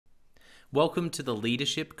Welcome to the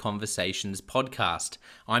Leadership Conversations podcast.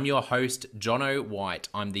 I'm your host, Jonno White.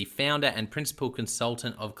 I'm the founder and principal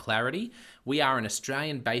consultant of Ntirety. We are an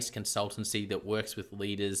Australian-based consultancy that works with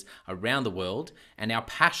leaders around the world, and our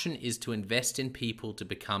passion is to invest in people to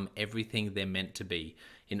become everything they're meant to be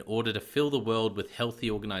in order to fill the world with healthy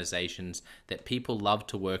organizations that people love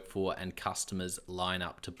to work for and customers line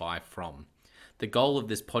up to buy from. The goal of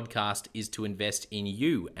this podcast is to invest in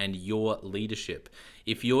you and your leadership.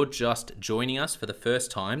 If you're just joining us for the first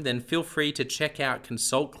time, then feel free to check out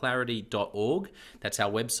consultclarity.org. That's our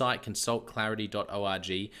website,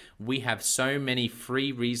 consultclarity.org. We have so many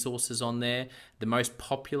free resources on there. The most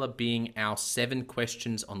popular being our 7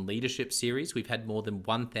 Questions on Leadership series. We've had more than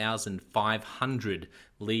 1,500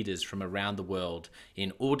 leaders from around the world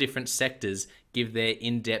in all different sectors give their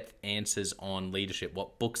in-depth answers on leadership,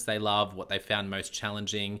 what books they love, what they found most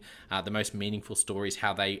challenging, the most meaningful stories,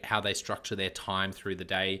 how they structure their time through the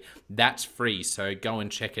day. That's free, so go and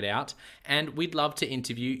check it out. And we'd love to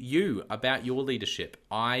interview you about your leadership.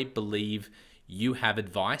 I believe you have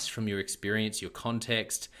advice from your experience, your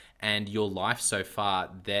context, and your life so far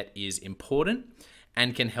that is important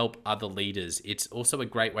and can help other leaders. It's also a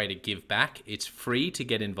great way to give back. It's free to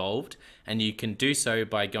get involved, and you can do so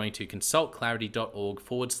by going to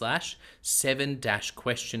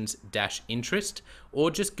consultclarity.org/7-questions-interest, or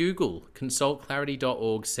just Google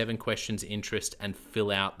consultclarity.org 7 questions interest and fill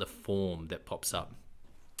out the form that pops up.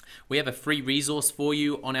 We have a free resource for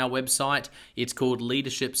you on our website. It's called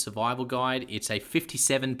Leadership Survival Guide. It's a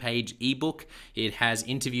 57-page ebook. It has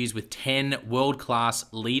interviews with 10 world-class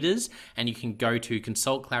leaders, and you can go to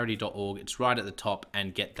consultclarity.org. It's right at the top,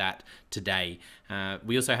 and get that today.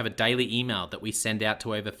 We also have a daily email that we send out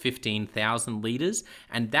to over 15,000 leaders,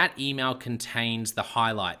 and that email contains the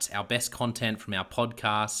highlights, our best content from our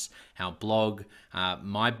podcasts, our blog,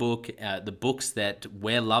 my book, the books that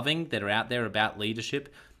we're loving that are out there about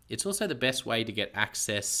leadership. It's also the best way to get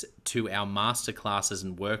access to our masterclasses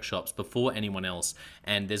and workshops before anyone else.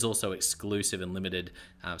 And there's also exclusive and limited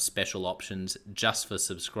special options just for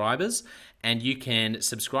subscribers. And you can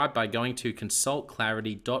subscribe by going to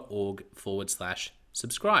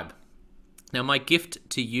consultclarity.org/subscribe. Now, my gift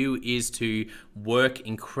to you is to work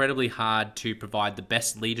incredibly hard to provide the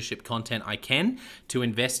best leadership content I can to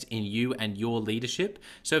invest in you and your leadership.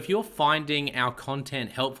 So if you're finding our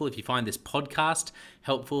content helpful, if you find this podcast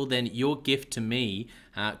helpful, then your gift to me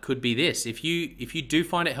could be this. If you do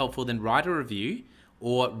find it helpful, then write a review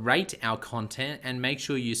or rate our content and make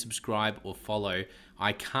sure you subscribe or follow.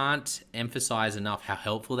 I can't emphasize enough how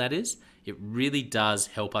helpful that is. It really does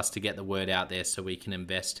help us to get the word out there so we can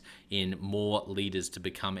invest in more leaders to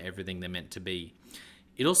become everything they're meant to be.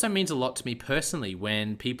 It also means a lot to me personally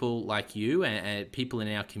when people like you and people in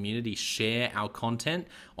our community share our content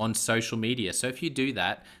on social media. So if you do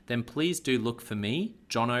that, then please do look for me,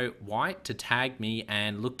 Jonno White, to tag me,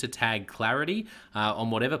 and look to tag Ntirety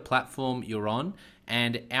on whatever platform you're on.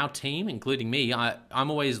 And our team, including me,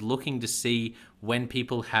 I'm always looking to see when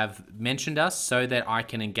people have mentioned us so that I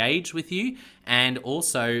can engage with you. And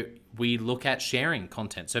also we look at sharing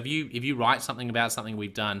content. So if you write something about something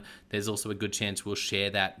we've done, there's also a good chance we'll share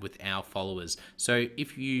that with our followers. So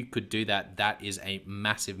if you could do that, that is a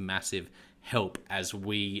massive, massive help as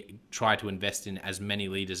we try to invest in as many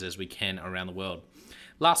leaders as we can around the world.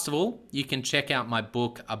 Last of all, you can check out my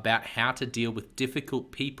book about how to deal with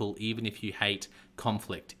difficult people even if you hate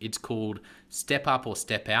conflict. It's called Step Up or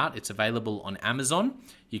Step Out. It's available on Amazon.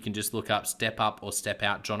 You can just look up Step Up or Step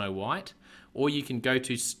Out Jonno White, or you can go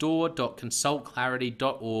to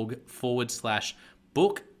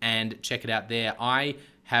store.consultclarity.org/book and check it out there. I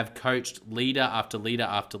have coached leader after leader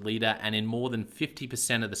after leader, and in more than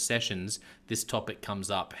 50% of the sessions, this topic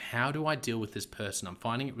comes up. How do I deal with this person? I'm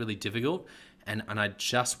finding it really difficult, and I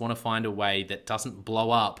just want to find a way that doesn't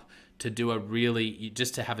blow up to do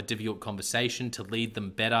just to have a difficult conversation, to lead them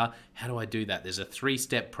better. How do I do that? There's a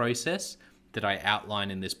 3-step process that I outline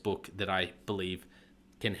in this book that I believe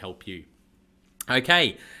can help you.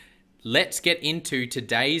 Okay, let's get into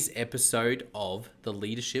today's episode of the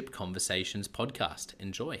Leadership Conversations podcast.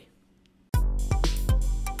 Enjoy.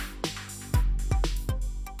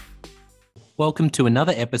 Welcome to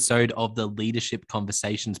another episode of the Leadership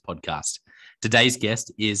Conversations podcast. Today's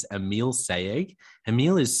guest is Emil Sayegh.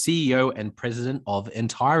 Emil is CEO and president of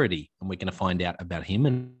Ntirety, and we're going to find out about him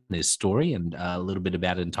and his story and a little bit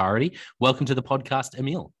about Ntirety. Welcome to the podcast,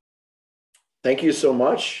 Emil. Thank you so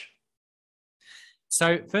much.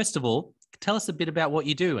 So first of all, tell us a bit about what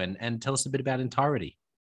you do and tell us a bit about Ntirety.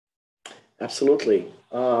 Absolutely.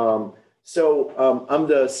 I'm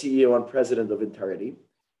the CEO and president of Ntirety.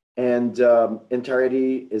 And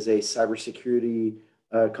Ntirety is a cybersecurity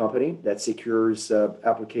company that secures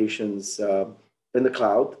applications in the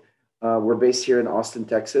cloud. We're based here in Austin,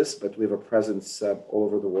 Texas, but we have a presence all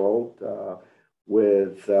over the world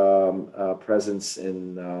with presence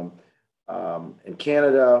in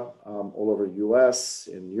Canada, all over the U.S.,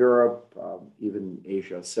 in Europe, even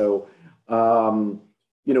Asia. So,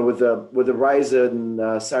 with the rise in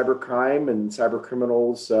cybercrime and cyber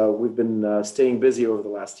criminals, we've been staying busy over the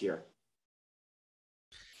last year.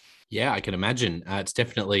 Yeah, I can imagine. It's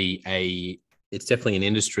definitely an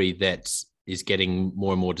industry that is getting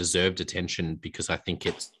more and more deserved attention, because I think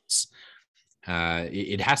it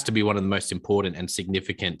has to be one of the most important and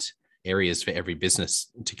significant areas for every business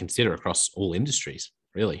to consider across all industries,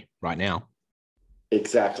 really, right now.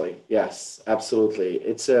 Exactly. Yes, absolutely.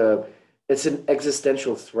 It's an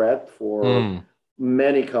existential threat for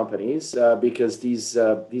many companies because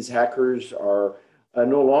these hackers are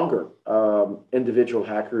no longer individual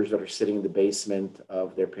hackers that are sitting in the basement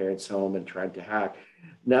of their parents' home and trying to hack.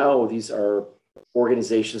 Now these are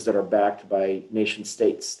organizations that are backed by nation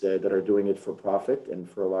states that are doing it for profit and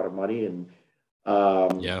for a lot of money. And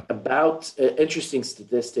about interesting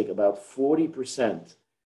statistic, about 40%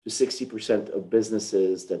 to 60% of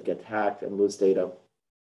businesses that get hacked and lose data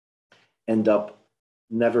end up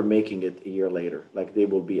never making it a year later. Like they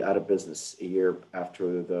will be out of business a year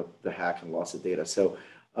after the hack and loss of data. So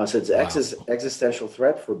it's an existential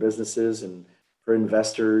threat for businesses and for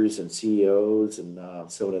investors and CEOs and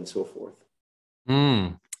so on and so forth.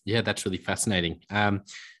 Yeah, that's really fascinating.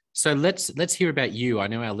 So let's hear about you. I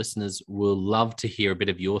know our listeners will love to hear a bit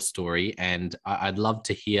of your story, and I'd love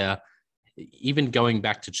to hear, even going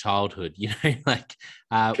back to childhood, like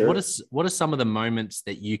Sure. what are some of the moments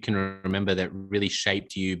that you can remember that really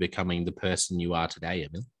shaped you becoming the person you are today,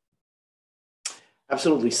 Emil?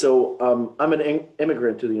 Absolutely. So I'm an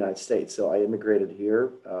immigrant to the United States. So I immigrated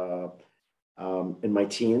here in my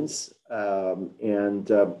teens,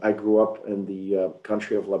 and I grew up in the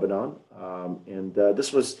country of Lebanon. And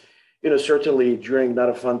this was, certainly during not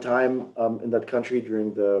a fun time in that country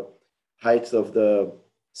during the height of the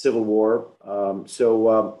Civil War.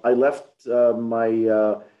 So I left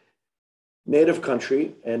my native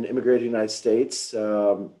country and immigrated to the United States,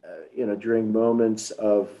 during moments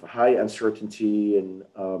of high uncertainty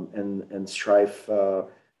and strife,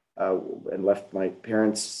 and left my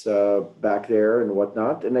parents back there and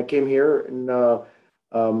whatnot. And I came here and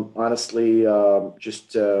honestly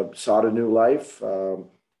just sought a new life,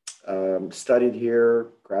 studied here,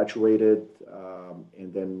 graduated,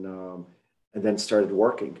 and then started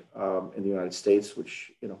working in the United States,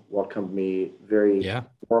 which welcomed me very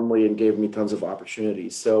warmly and gave me tons of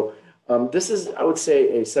opportunities. So this is, I would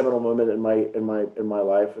say, a seminal moment in my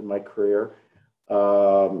life, in my career.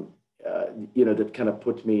 That kind of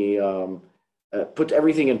put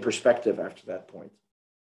everything in perspective after that point.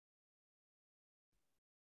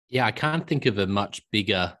 Yeah, I can't think of a much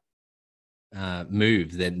bigger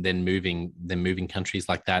move than moving countries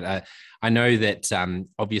like that. I know that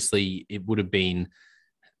obviously it would have been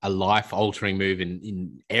a life-altering move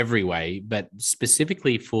in every way, but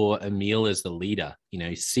specifically for Emil as the leader,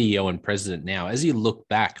 CEO and president now, as you look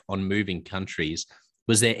back on moving countries,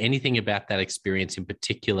 was there anything about that experience in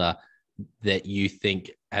particular that you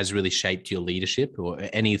think has really shaped your leadership, or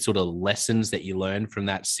any sort of lessons that you learned from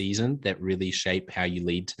that season that really shape how you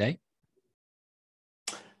lead today?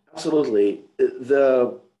 Absolutely.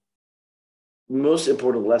 The most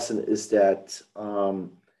important lesson is that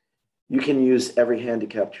you can use every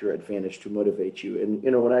handicap to your advantage to motivate you. And,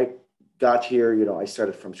 when I got here, I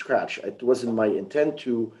started from scratch. It wasn't my intent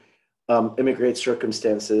to immigrate.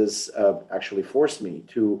 Circumstances actually forced me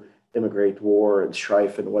to immigrate, war and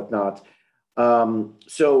strife and whatnot.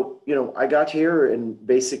 So, I got here and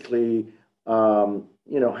basically,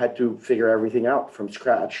 had to figure everything out from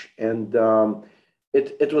scratch. And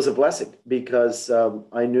it was a blessing because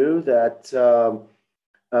I knew that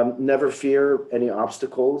never fear any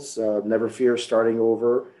obstacles, never fear starting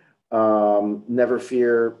over, never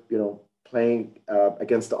fear, playing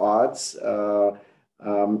against the odds,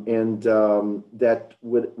 and that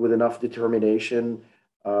with enough determination,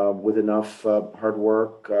 with enough hard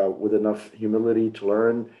work, with enough humility to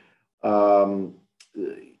learn,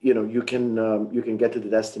 you can get to the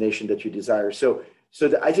destination that you desire. So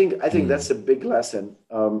I think that's a big lesson,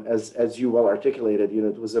 as you well articulated.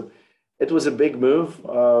 It was a big move.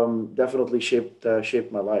 Definitely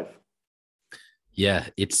shaped my life. Yeah,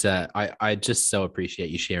 it's I just so appreciate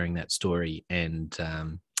you sharing that story, and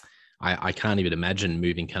I can't even imagine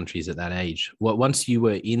moving countries at that age. Once you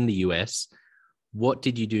were in the US, what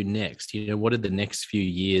did you do next? What are the next few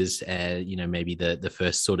years? Maybe the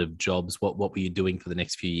first sort of jobs. What were you doing for the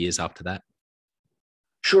next few years after that?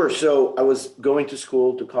 Sure. So I was going to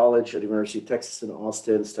school, to college at the University of Texas in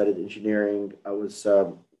Austin, studied engineering. I was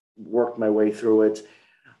worked my way through it.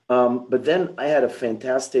 But then I had a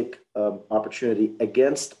fantastic opportunity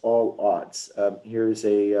against all odds. Here's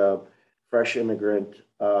a fresh immigrant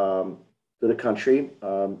to the country,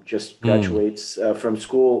 just Mm, graduates from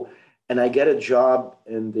school, and I get a job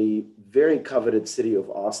in the very coveted city of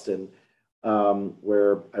Austin,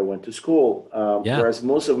 where I went to school. yeah. Whereas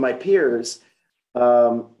most of my peers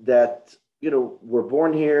that were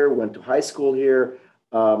born here, went to high school here,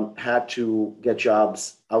 had to get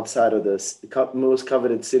jobs outside of this most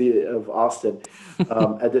coveted city of Austin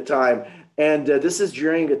at the time. And this is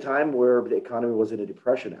during a time where the economy was in a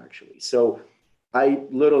depression, actually. So I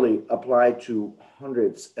literally applied to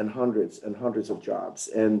hundreds and hundreds and hundreds of jobs,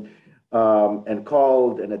 and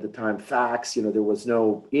called, and at the time fax. There was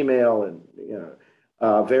no email, and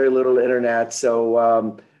very little internet.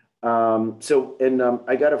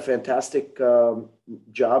 I got a fantastic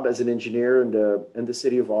job as an engineer in the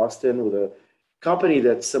city of Austin with a company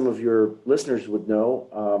that some of your listeners would know,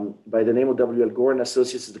 by the name of W. L. Gore and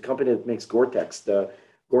Associates. Is the company that makes Gore-Tex, the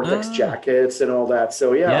Gore-Tex Ah, jackets and all that.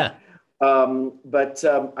 So yeah, yeah. but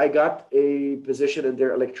I got a position in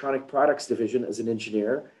their electronic products division as an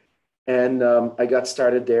engineer, and I got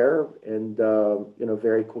started there, and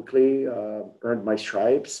very quickly earned my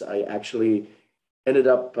stripes. I actually ended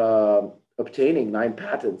up obtaining 9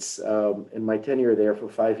 patents in my tenure there for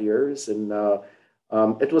 5 years, and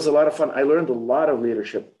it was a lot of fun. I learned a lot of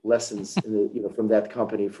leadership lessons from that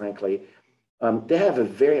company. Frankly, they have a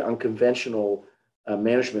very unconventional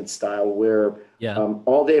management style where Yeah.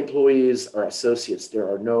 all the employees are associates. There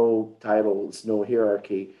are no titles, no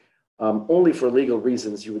hierarchy. Only for legal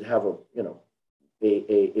reasons you would have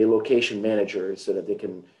a location manager so that they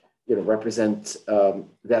can represent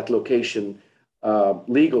that location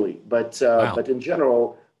legally. Wow. But in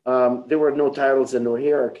general, there were no titles and no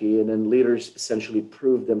hierarchy, and then leaders essentially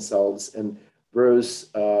proved themselves and rose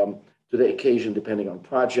to the occasion, depending on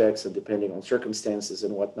projects and depending on circumstances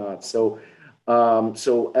and whatnot. So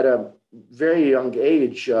at a very young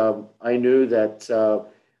age, I knew that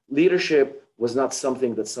leadership was not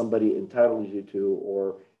something that somebody entitles you to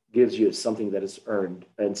or gives you. It's something that is earned,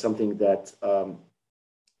 and something that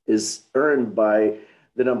is earned by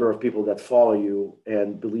the number of people that follow you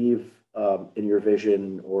and believe in your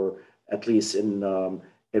vision, or at least in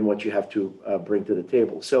what you have to bring to the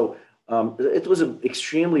table. So it was an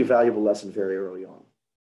extremely valuable lesson very early on.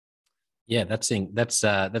 Yeah, that's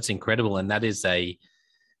incredible, and that is a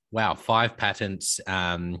wow. 5 patents.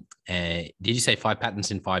 Did you say 5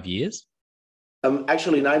 patents in 5 years?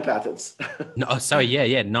 Actually, 9 patents. No, oh, sorry. Yeah,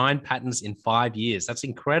 yeah. 9 patents in 5 years. That's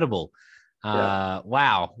incredible. Yeah.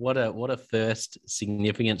 Wow. What a first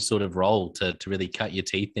significant sort of role to really cut your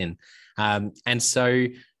teeth in. And so,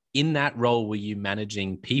 in that role, were you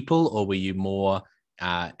managing people, or were you more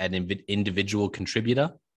an individual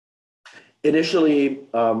contributor? Initially,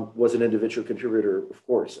 was an individual contributor, of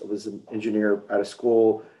course. I was an engineer out of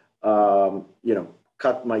school,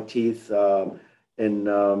 cut my teeth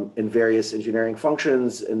in various engineering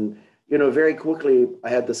functions. And, very quickly, I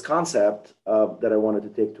had this concept that I wanted to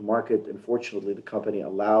take to market. And fortunately, the company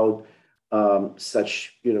allowed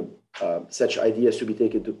such ideas to be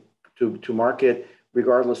taken to market,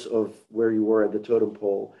 regardless of where you were at the totem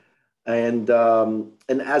pole. And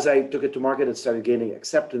as I took it to market, it started gaining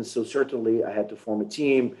acceptance. So certainly, I had to form a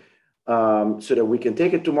team so that we can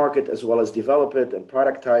take it to market as well as develop it and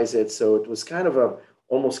productize it. So it was kind of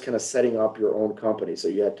almost kind of setting up your own company. So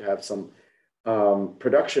you had to have some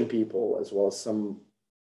production people as well as some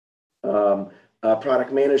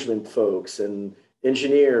product management folks and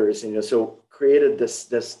engineers. So created this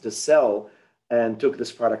cell and took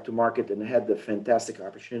this product to market, and had the fantastic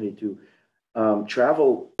opportunity to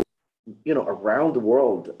travel around the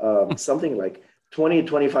world, something like 20,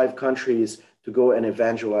 25 countries, to go and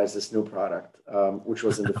evangelize this new product, which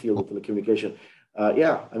was in the field of telecommunication.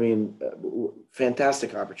 Yeah, I mean,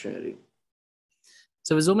 fantastic opportunity.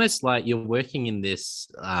 So it's almost like you're working in this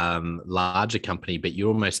larger company, but you're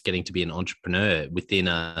almost getting to be an entrepreneur within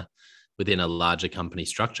a larger company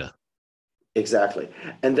structure. Exactly.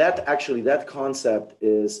 And that concept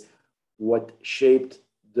is what shaped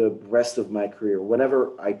the rest of my career.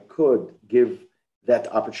 Whenever I could give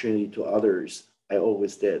that opportunity to others, I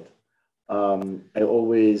always did. I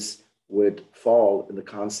always would follow the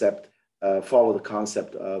concept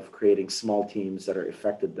of creating small teams that are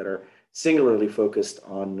effective, that are singularly focused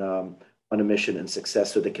on a mission and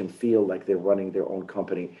success, so they can feel like they're running their own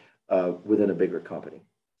company within a bigger company.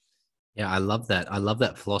 Yeah, I love that. I love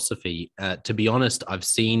that philosophy. To be honest, I've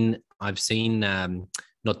seen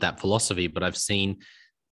not that philosophy, but I've seen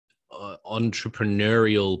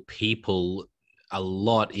entrepreneurial people a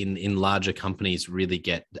lot in larger companies really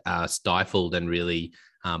get stifled and really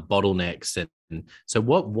bottlenecks. And so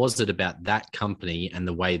what was it about that company and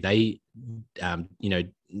the way they,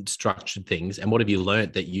 structured things? And what have you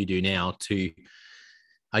learned that you do now to,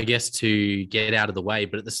 I guess, to get out of the way,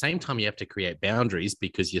 but at the same time, you have to create boundaries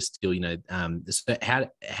because you're still, so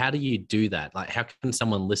how do you do that? Like, how can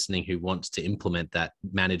someone listening who wants to implement that,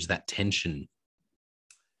 manage that tension?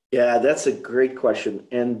 Yeah, that's a great question.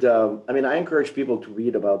 And I encourage people to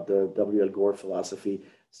read about the W.L. Gore philosophy,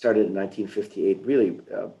 started in 1958, really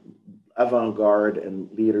avant-garde and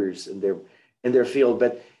leaders in their field.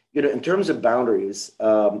 But, in terms of boundaries,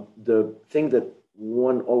 the thing that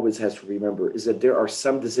one always has to remember is that there are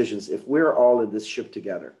some decisions. If we're all in this ship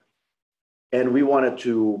together and we wanted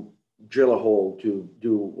to drill a hole to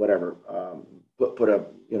do whatever, put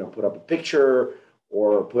up a picture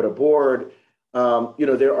or put a board,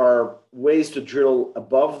 there are ways to drill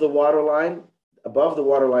above the waterline. Above the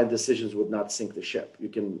waterline decisions would not sink the ship. You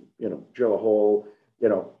can, drill a hole,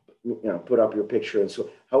 put up your picture and so.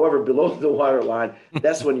 However, below the waterline,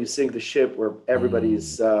 that's when you sink the ship, where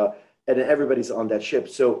everybody's on that ship.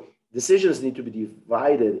 So decisions need to be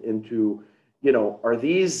divided into, are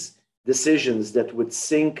these decisions that would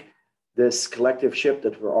sink this collective ship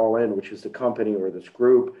that we're all in, which is the company or this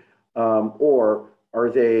group, or are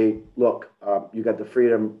they, look, you got the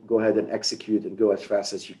freedom, go ahead and execute and go as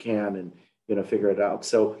fast as you can and, figure it out.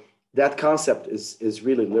 So that concept is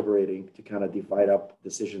really liberating, to kind of divide up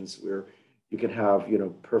decisions where you can have,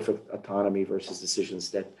 perfect autonomy versus decisions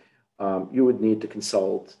that you would need to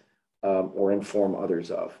consult or inform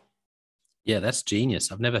others of. Yeah, that's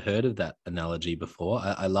genius. I've never heard of that analogy before.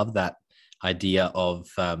 I love that idea of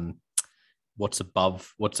what's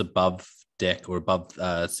above deck or above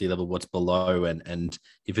sea level, what's below, and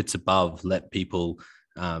if it's above, let people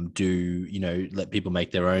let people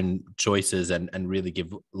make their own choices and really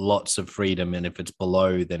give lots of freedom. And if it's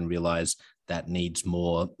below, then realize that needs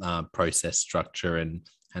more process structure and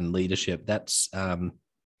leadership. That's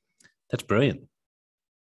brilliant.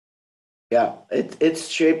 Yeah, it's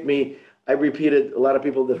shaped me. I repeat it. A lot of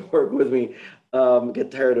people that work with me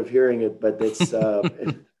get tired of hearing it, but it's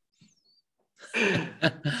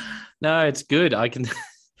no, it's good. I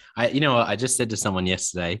just said to someone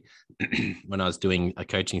yesterday when I was doing a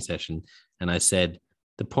coaching session, and I said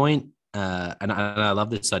the point, and I love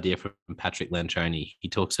this idea from Patrick Lencioni. He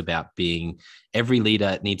talks about being, every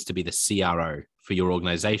leader needs to be the CRO for your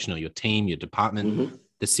organization or your team, your department. Mm-hmm.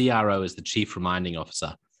 The CRO is the chief reminding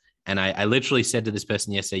officer. And I literally said to this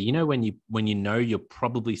person yesterday, when you're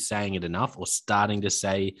probably saying it enough or starting to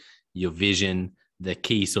say your vision, the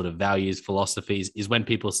key sort of values, philosophies, is when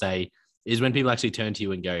people actually turn to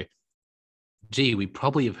you and go, gee, we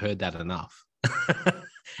probably have heard that enough.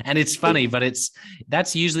 And it's funny, but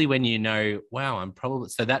that's usually when wow,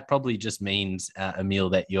 so that probably just means,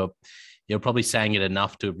 Emil, that you're probably saying it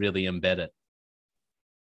enough to really embed it.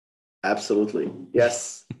 Absolutely.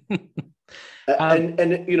 Yes.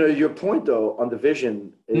 And your point though on the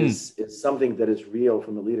vision is something that is real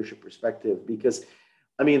from a leadership perspective, because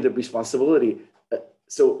the responsibility.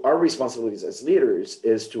 So our responsibilities as leaders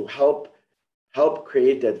is to help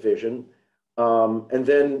create that vision, and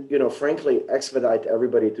then frankly expedite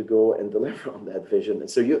everybody to go and deliver on that vision. And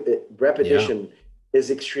so repetition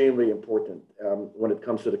is extremely important when it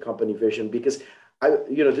comes to the company vision, because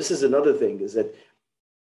this is another thing, is that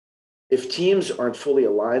if teams aren't fully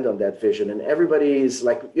aligned on that vision and everybody's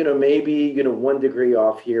like, maybe, 1 degree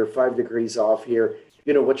off here, 5 degrees off here,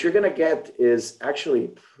 what you're going to get is actually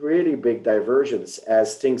pretty big divergence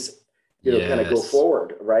as things, kind of go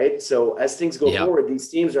forward, right? So as things go forward, these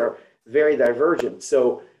teams are very divergent.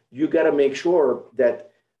 So you got to make sure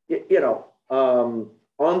that,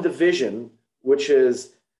 on the vision, which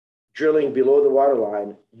is drilling below the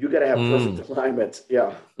waterline, you got to have perfect alignment.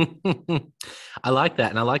 Yeah. I like that.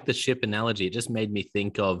 And I like the ship analogy. It just made me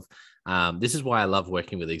think of, this is why I love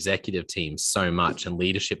working with executive teams so much, and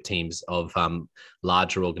leadership teams of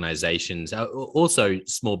larger organizations, also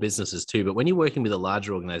small businesses too. But when you're working with a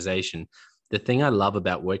larger organization, the thing I love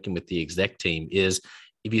about working with the exec team is,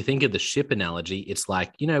 if you think of the ship analogy, it's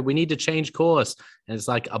like, we need to change course. And it's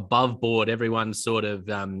like above board, everyone sort of,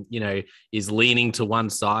 is leaning to one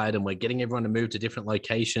side, and we're getting everyone to move to different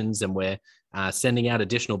locations, and we're sending out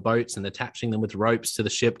additional boats and attaching them with ropes to the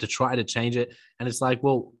ship to try to change it. And it's like,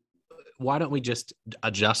 well, why don't we just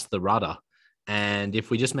adjust the rudder? And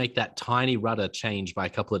if we just make that tiny rudder change by a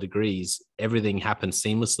couple of degrees, everything happens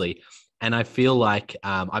seamlessly. And I feel like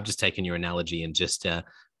I've just taken your analogy and just, I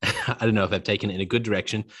don't know if I've taken it in a good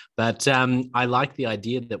direction, but I like the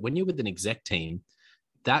idea that when you're with an exec team,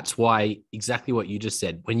 that's why exactly what you just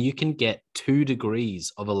said, when you can get 2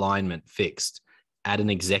 degrees of alignment fixed at an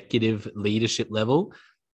executive leadership level,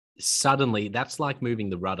 suddenly that's like moving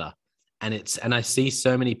the rudder. And I see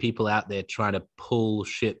so many people out there trying to pull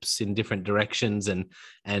ships in different directions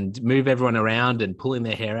and move everyone around and pulling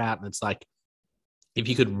their hair out. And it's like, if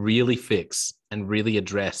you could really fix and really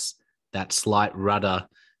address that slight rudder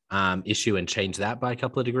issue and change that by a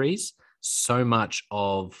couple of degrees, so much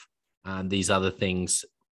of these other things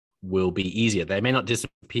will be easier. They may not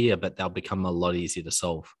disappear, but they'll become a lot easier to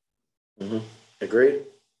solve. Mm-hmm. Agreed.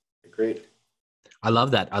 I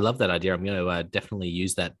love that. I love that idea. I'm going to definitely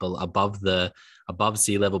use that above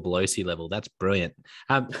sea level, below sea level. That's brilliant.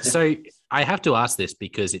 So I have to ask this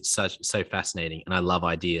because it's so fascinating, and I love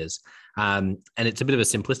ideas. And it's a bit of a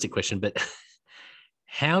simplistic question, but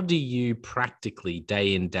how do you practically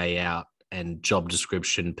day in, day out, and job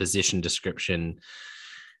description, position description,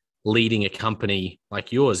 leading a company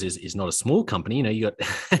like yours is not a small company. You got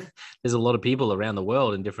there's a lot of people around the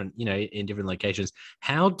world in different locations.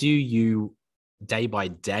 How do you day by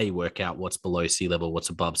day work out what's below sea level, what's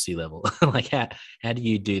above sea level? Like how do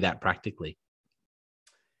you do that practically?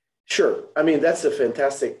 Sure. I mean, that's a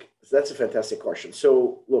fantastic question.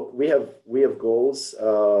 So look, we have goals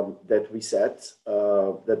that we set,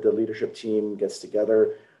 that the leadership team gets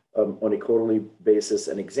together on a quarterly basis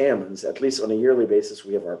and examines. At least on a yearly basis,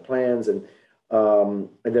 we have our plans, and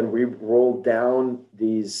then we roll down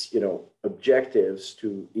these objectives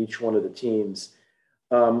to each one of the teams.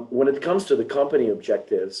 When it comes to the company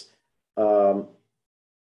objectives, there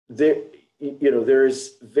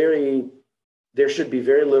there should be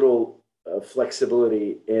very little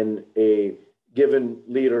flexibility in a given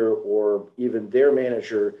leader or even their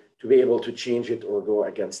manager to be able to change it or go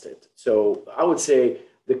against it. So I would say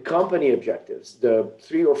the company objectives, the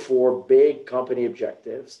 3 or 4 big company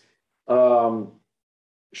objectives,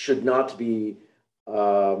 should be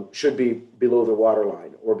below the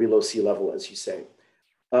waterline or below sea level, as you say.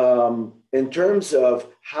 In terms of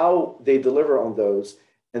how they deliver on those,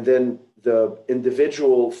 and then the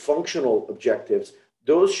individual functional objectives,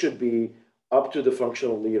 those should be up to the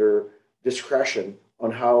functional leader discretion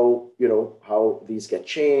on how these get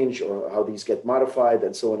changed or how these get modified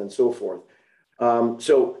and so on and so forth.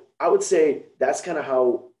 So I would say that's kind of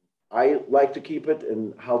how I like to keep it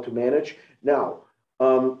and how to manage. Now,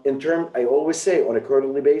 I always say on a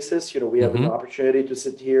quarterly basis, we have an opportunity to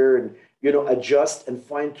sit here and, adjust and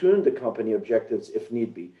fine tune the company objectives if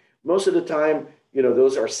need be. Most of the time,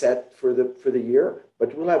 those are set for the year,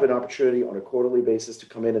 but we'll have an opportunity on a quarterly basis to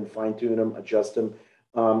come in and fine tune them, adjust them,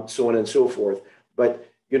 so on and so forth. But,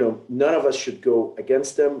 none of us should go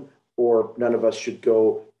against them, or none of us should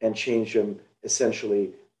go and change them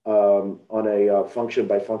essentially on a function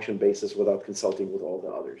by function basis without consulting with all the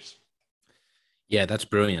others. Yeah, that's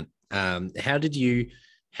brilliant. How did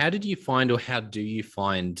you find, or how do you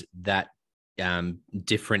find that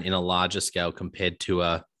different in a larger scale compared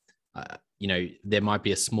to there might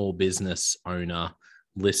be a small business owner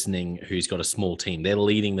listening who's got a small team. They're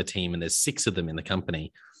leading the team and there's 6 of them in the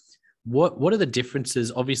company. What are the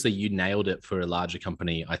differences? Obviously, you nailed it for a larger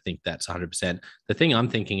company. I think that's 100%. The thing I'm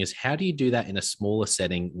thinking is, how do you do that in a smaller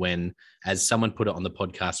setting when, as someone put it on the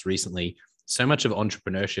podcast recently, so much of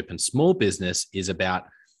entrepreneurship and small business is about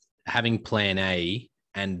having plan A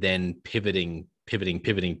and then pivoting,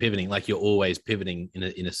 like you're always pivoting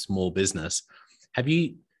in a small business.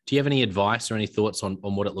 Do you have any advice or any thoughts on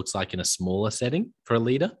what it looks like in a smaller setting for a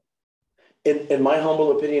leader? In my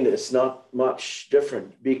humble opinion, it's not much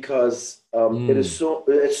different, because it's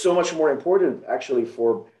so much more important actually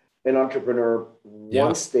for an entrepreneur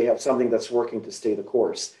once they have something that's working to stay the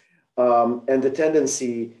course. And the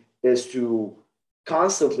tendency is to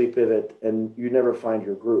constantly pivot and you never find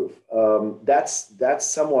your groove. That's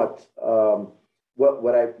somewhat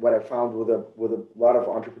what I found with a lot of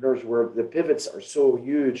entrepreneurs, where the pivots are so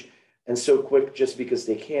huge and so quick just because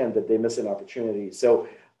they can, that they miss an opportunity. So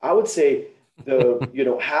I would say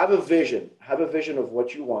have a vision of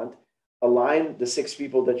what you want, align the 6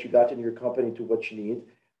 people that you got in your company to what you need.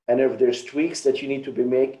 And if there's tweaks that you need to be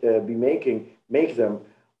making, make them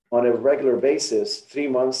on a regular basis, 3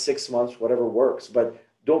 months, 6 months, whatever works. But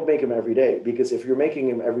don't make them every day, because if you're making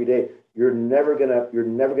them every day, you're never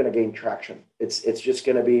gonna gain traction. It's just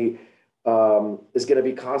gonna be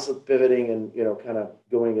constant pivoting and kind of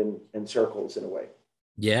going in circles in a way.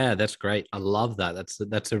 Yeah, that's great. I love that.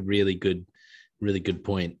 That's a really good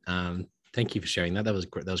point. Thank you for sharing that. That was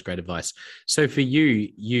great. That was great advice. So for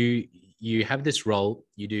you have this role.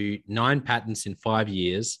 You do 9 patents in 5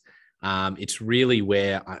 years. It's really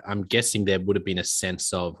where I'm guessing there would have been a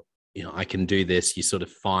sense of I can do this. You sort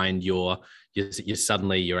of find you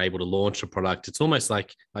suddenly you're able to launch a product. It's almost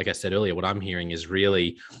like I said earlier, what I'm hearing is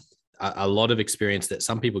really a lot of experience that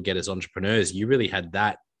some people get as entrepreneurs. You really had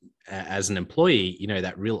that as an employee,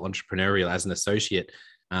 that real entrepreneurial as an associate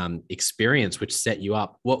experience, which set you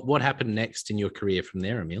up. What happened next in your career from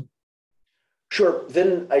there, Emil? Sure.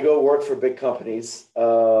 Then I go work for big companies,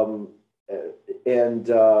 and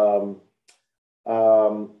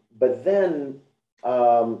but then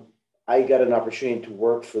I got an opportunity to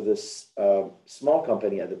work for this small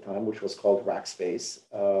company at the time, which was called Rackspace.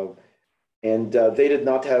 And they did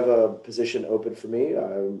not have a position open for me,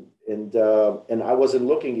 and I wasn't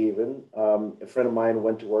looking even. A friend of mine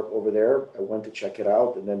went to work over there. I went to check it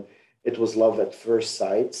out, and then it was love at first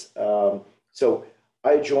sight. So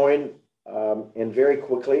I joined, and very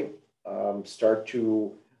quickly start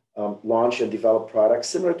to launch and develop products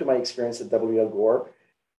similar to my experience at W.L. Gore.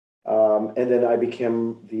 And then I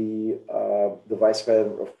became the vice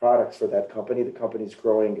president of products for that company. The company's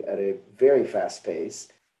growing at a very fast pace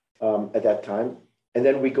at that time. And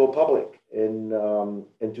then we go public in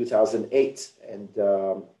 2008, and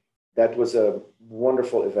that was a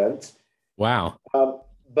wonderful event. Wow.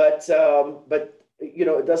 But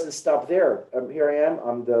it doesn't stop there. Here I am.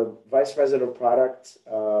 I'm the vice president of product.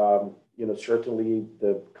 Certainly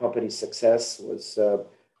the company's success was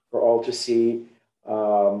for all to see.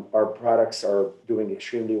 Our products are doing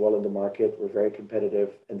extremely well in the market. We're very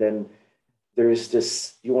competitive. And then there's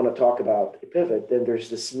this, you want to talk about a pivot, then there's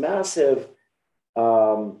this massive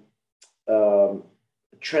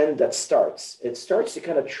trend that starts. It starts to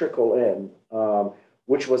kind of trickle in,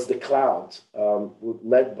 which was the cloud,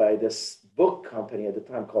 led by this book company at the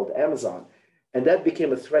time called Amazon. And that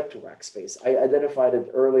became a threat to Rackspace. I identified it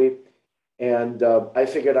early, and I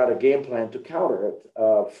figured out a game plan to counter it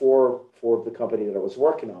for the company that I was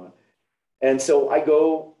working on. And so I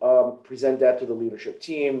go present that to the leadership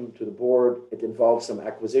team, to the board. It involved some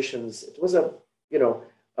acquisitions. It was a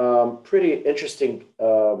pretty interesting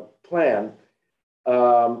plan.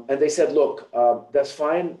 And they said, "Look, that's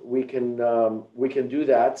fine. We can do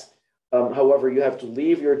that. However, you have to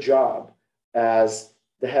leave your job as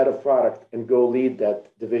the head of product and go lead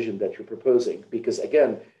that division that you're proposing, because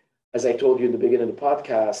again, as I told you in the beginning of the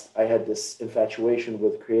podcast, I had this infatuation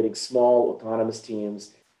with creating small autonomous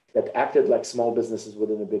teams that acted like small businesses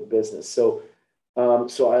within a big business. So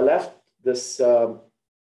I left this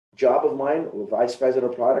job of mine, vice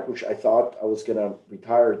president of product, which I thought I was going to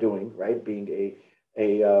retire doing, right? Being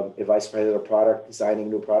a vice president of product, designing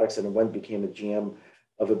new products, and then became a GM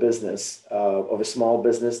of a business, of a small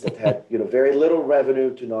business that had very little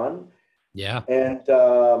revenue to none. Yeah. And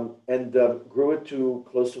grew it to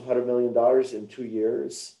close to $100 million in 2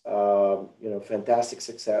 years. Fantastic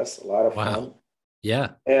success, a lot of fun. Yeah.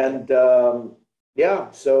 And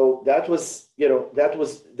so that was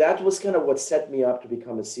kind of what set me up to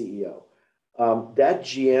become a CEO. That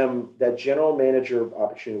general manager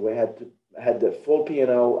opportunity, we had the full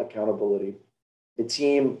P&L accountability, a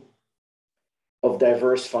team of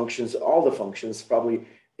diverse functions, all the functions, probably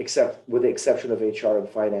with the exception of HR and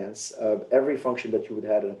finance, every function that you would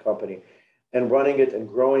have in a company, and running it and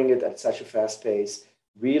growing it at such a fast pace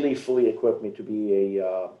really fully equipped me to be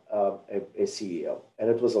a CEO, and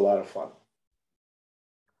it was a lot of fun.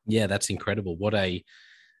 Yeah, that's incredible.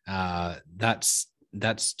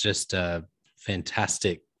 That's just a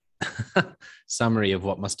fantastic summary of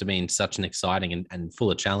what must have been such an exciting and full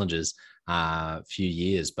of challenges few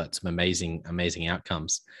years, but some amazing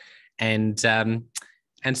outcomes. And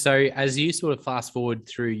so as you sort of fast forward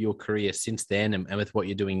through your career since then and with what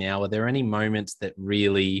you're doing now, are there any moments that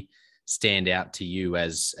really stand out to you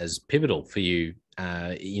as pivotal for you,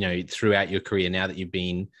 throughout your career now that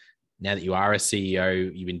you are a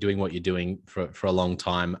CEO, you've been doing what you're doing for a long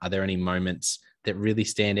time? Are there any moments that really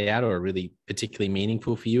stand out or are really particularly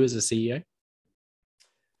meaningful for you as a CEO?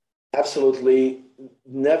 Absolutely.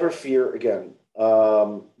 Never fear again.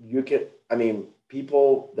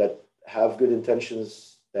 People that have good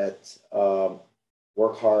intentions, that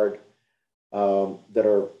work hard, that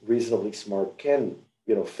are reasonably smart can,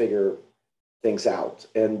 figure things out.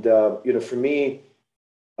 And, for me,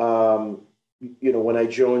 when I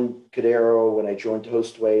joined Cadero, when I joined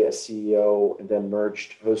Hostway as CEO and then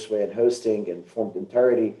merged Hostway and hosting and formed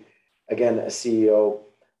Ntirety, again, as CEO,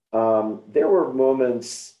 there were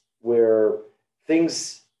moments where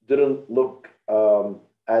things didn't look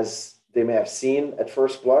as they may have seen at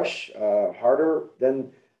first blush, harder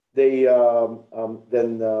than they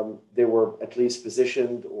were at least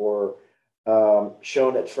positioned or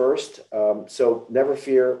shown at first. So never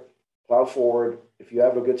fear, plow forward. If you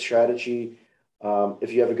have a good strategy,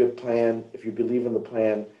 if you have a good plan, if you believe in the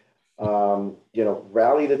plan,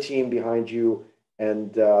 Rally the team behind you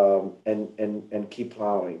and keep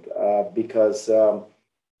plowing because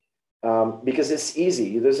it's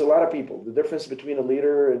easy. There's a lot of people. The difference between a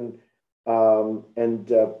leader and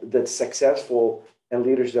that's successful and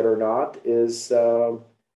leaders that are not is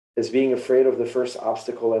being afraid of the first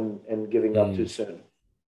obstacle and giving up too soon.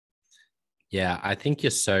 Yeah, I think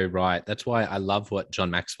you're so right. That's why I love what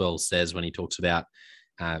John Maxwell says when he talks about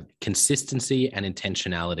consistency and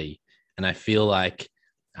intentionality. And I feel like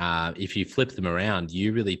if you flip them around,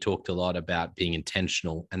 you really talked a lot about being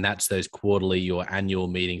intentional. And that's those quarterly or annual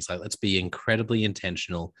meetings. Like, let's be incredibly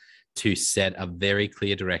intentional to set a very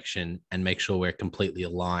clear direction and make sure we're completely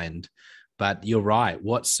aligned. But you're right.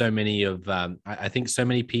 What so many of, I think so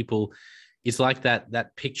many people, it's like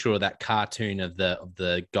that picture or that cartoon of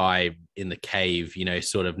the guy in the cave,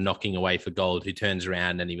 sort of knocking away for gold, who turns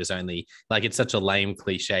around and he was only like, it's such a lame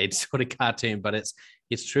cliched sort of cartoon, but it's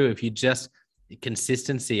true. If you just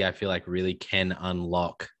consistency, I feel like really can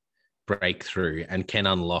unlock breakthrough and can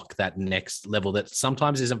unlock that next level that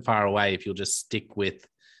sometimes isn't far away if you'll just stick with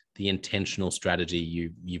the intentional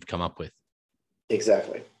strategy you've come up with.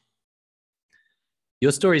 Exactly.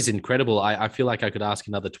 Your story is incredible. I feel like I could ask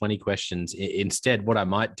another 20 questions. Instead, what I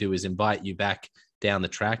might do is invite you back down the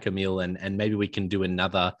track, Emil, and maybe we can do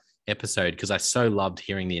another episode, because I so loved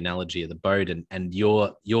hearing the analogy of the boat, and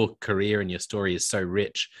your career and your story is so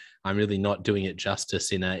rich. I'm really not doing it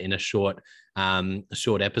justice in a short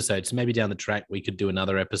episode. So maybe down the track we could do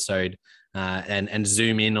another episode and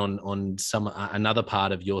zoom in on some another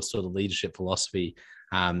part of your sort of leadership philosophy.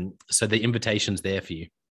 So the invitation's there for you.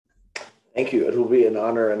 Thank you. It will be an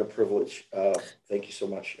honor and a privilege. Thank you so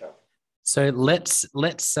much. Yeah. So let's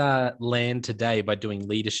land today by doing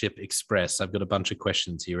Leadership Express. I've got a bunch of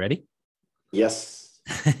questions. You ready? Yes.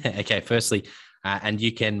 Okay. Firstly, and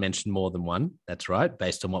you can mention more than one. That's right,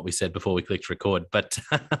 based on what we said before we clicked record. But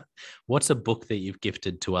what's a book that you've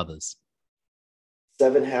gifted to others?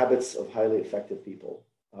 7 Habits of Highly Effective People.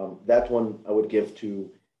 That one I would give to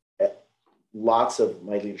lots of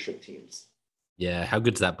my leadership teams. Yeah. How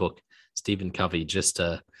good's that book? Stephen Covey, just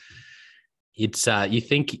it's you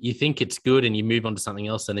think it's good and you move on to something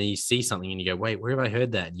else, and then you see something and you go, wait, where have I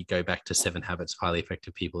heard that? And you go back to 7 Habits of Highly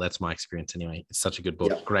Effective People. That's my experience anyway. It's such a good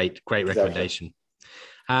book. Yeah. Great exactly. Recommendation.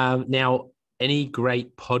 Now, any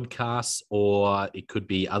great podcasts, or it could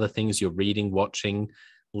be other things you're reading, watching,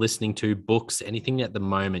 listening to, books, anything at the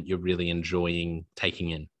moment you're really enjoying taking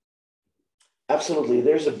in? Absolutely.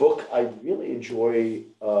 There's a book I really enjoy.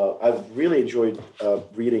 I've really enjoyed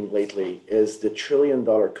reading lately. Is The $1 Trillion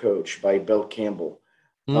Coach by Bill Campbell.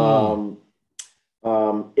 It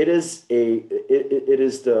is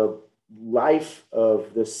the life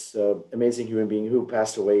of this amazing human being who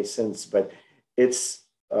passed away since, but it's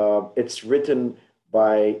written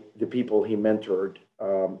by the people he mentored,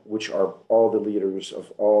 which are all the leaders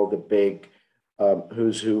of all the big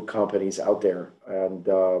who's who companies out there, and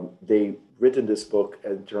they written this book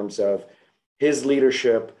in terms of his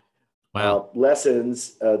leadership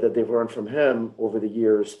lessons that they've learned from him over the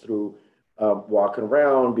years through walking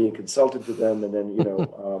around, being consulted to them, and then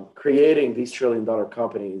creating these $1 trillion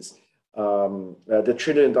companies, the $1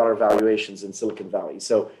 trillion valuations in Silicon Valley.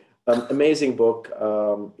 So amazing book.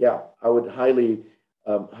 I would highly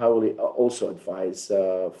also advise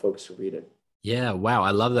folks to read it. Yeah, wow,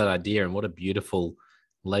 I love that idea, and what a beautiful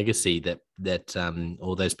legacy that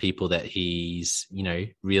all those people that he's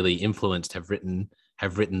really influenced have written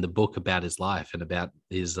the book about his life and about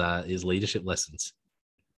his leadership lessons.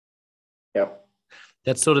 Yep,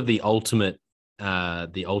 that's sort of the ultimate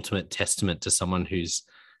testament to someone who's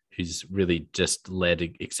really just led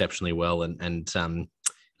exceptionally well, and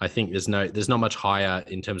I think there's not much higher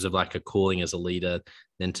in terms of like a calling as a leader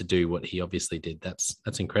than to do what he obviously did. That's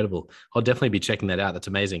incredible. I'll definitely be checking that out. That's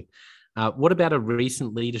amazing. What about a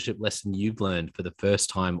recent leadership lesson you've learned for the first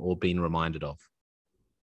time or been reminded of?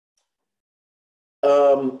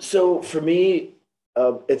 So for me,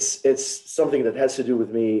 it's something that has to do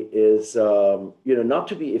with me is not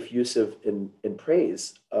to be effusive in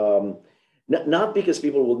praise, not because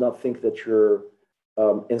people will not think that you're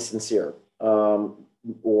insincere or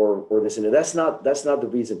this and that. That's not the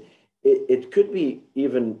reason. It could be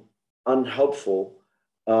even unhelpful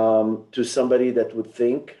to somebody that would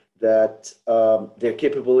think that their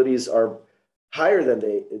capabilities are higher than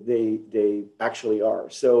they actually are.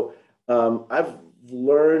 So I've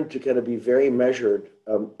learned to kind of be very measured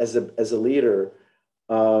as a leader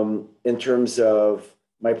in terms of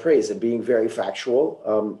my praise and being very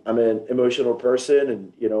factual. I'm an emotional person,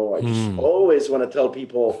 and I just always want to tell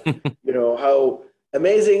people how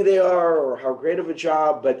amazing they are or how great of a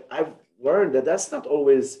job. But I've learned that that's not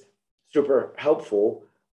always super helpful.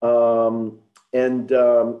 And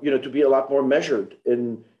to be a lot more measured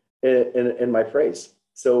in my praise.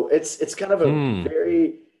 So it's kind of a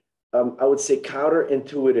very, I would say,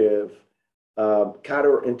 counterintuitive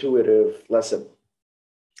lesson.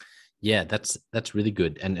 Yeah, that's really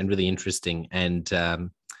good and really interesting. And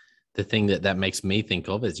the thing that makes me think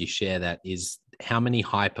of as you share that is how many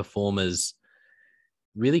high performers,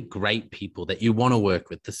 really great people that you want to work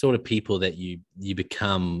with, the sort of people that you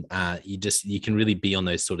become, you can really be on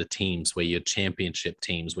those sort of teams where you're championship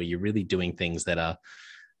teams, where you're really doing things that are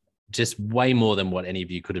just way more than what any of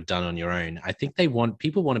you could have done on your own. I think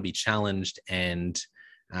people want to be challenged, and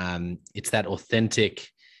it's that authentic,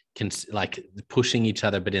 like pushing each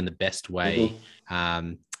other, but in the best way.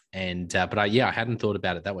 Mm-hmm. But I hadn't thought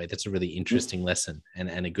about it that way. That's a really interesting lesson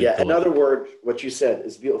and a good Yeah, thought. another word, what you said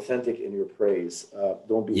is be authentic in your praise.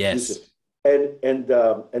 Don't be Yes. effusive.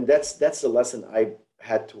 And that's the lesson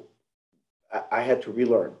had to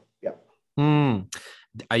relearn. Yeah.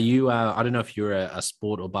 Are you? I don't know if you're a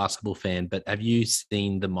sport or basketball fan, but have you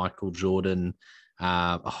seen the Michael Jordan?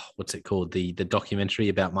 What's it called? The documentary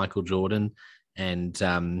about Michael Jordan and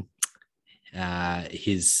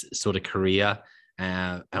his sort of career.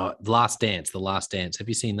 The Last Dance. The Last Dance. Have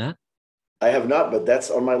you seen that? I have not, but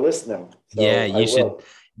that's on my list now. Yeah, So I you should. will.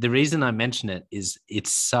 The reason I mention it is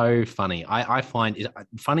it's so funny. I find it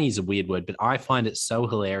funny is a weird word, but I find it so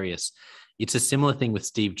hilarious. It's a similar thing with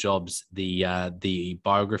Steve Jobs. The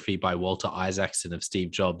biography by Walter Isaacson of Steve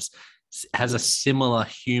Jobs has a similar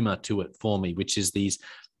humor to it for me, which is these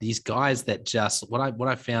guys that just what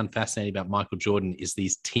I found fascinating about Michael Jordan is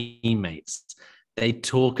these teammates. They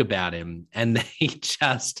talk about him, and they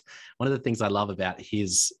just one of the things I love about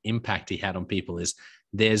his impact he had on people is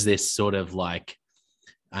there's this sort of like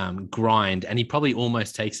grind, and he probably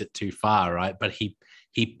almost takes it too far, right? But he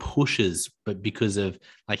pushes, but because of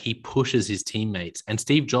like he pushes his teammates, and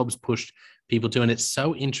Steve Jobs pushed people too. And it's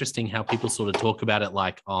so interesting how people sort of talk about it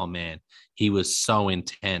like, oh man, he was so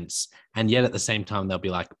intense, and yet at the same time they'll be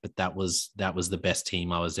like, but that was the best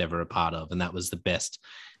team I was ever a part of, and that was the best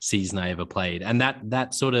season I ever played. And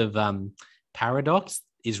that sort of paradox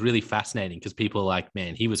is really fascinating because people are like,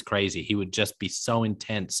 man, he was crazy. He would just be so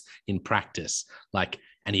intense in practice, like,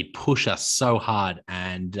 and he'd push us so hard,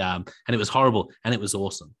 and it was horrible, and it was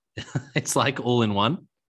awesome. It's like all in one.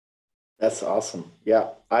 That's awesome. Yeah,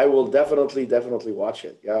 I will definitely watch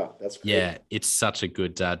it. Yeah, that's great. Yeah, it's such a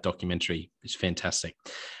good documentary. It's fantastic.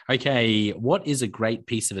 Okay, what is a great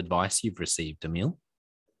piece of advice you've received, Emil?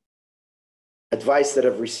 Advice that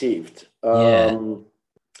I've received. Yeah.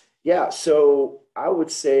 Yeah, so I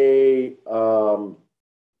would say,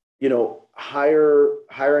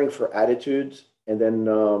 hiring for attitude and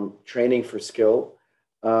then training for skill.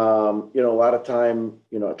 A lot of time,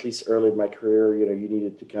 at least early in my career, you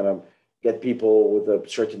needed to kind of get people with a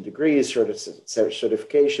certain degrees, certain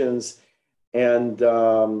certifications, and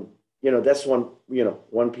that's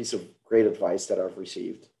one piece of great advice that I've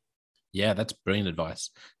received. Yeah, that's brilliant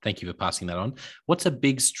advice. Thank you for passing that on. What's a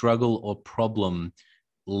big struggle or problem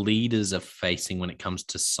leaders are facing when it comes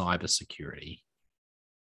to cybersecurity?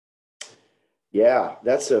 Yeah,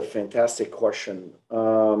 that's a fantastic question.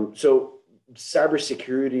 So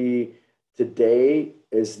cybersecurity today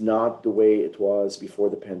is not the way it was before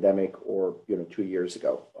the pandemic or 2 years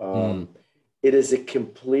ago. It is a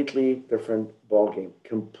completely different ballgame.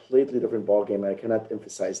 Completely different ballgame. I cannot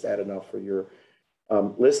emphasize that enough for your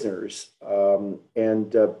listeners.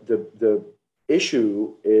 And the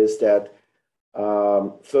issue is that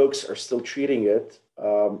folks are still treating it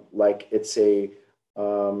like it's a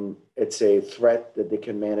threat that they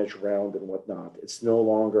can manage around and whatnot. It's no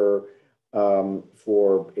longer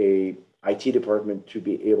for a IT department to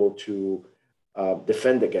be able to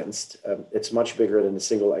defend against. It's much bigger than a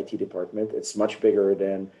single IT department. It's much bigger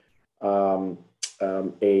than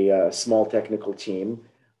a small technical team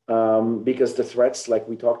because the threats, like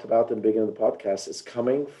we talked about in the beginning of the podcast, is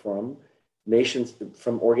coming from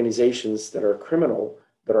organizations that are criminal,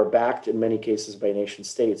 that are backed in many cases by nation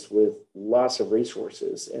states with lots of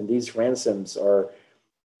resources. And these ransoms are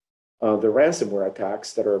the ransomware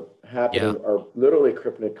attacks that are happening are literally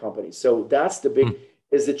crippling companies. So that's the big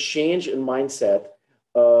is the change in mindset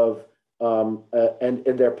of and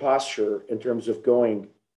in their posture in terms of going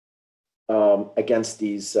against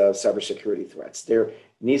these cybersecurity threats. There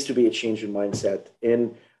needs to be a change in mindset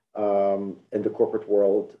in the corporate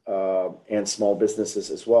world and small businesses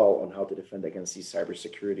as well on how to defend against these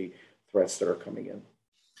cybersecurity threats that are coming in.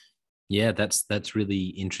 Yeah, that's really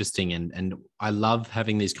interesting, and I love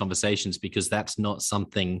having these conversations because that's not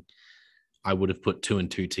something I would have put two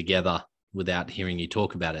and two together without hearing you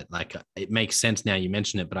talk about it. Like, it makes sense now you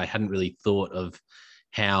mention it, but I hadn't really thought of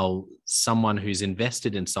how someone who's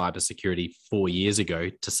invested in cybersecurity 4 years ago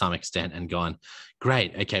to some extent and gone,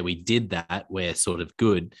 great, okay, we did that, we're sort of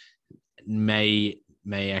good, may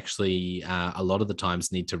actually a lot of the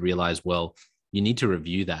times need to realize, well, you need to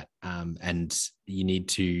review that, and you need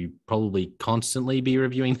to probably constantly be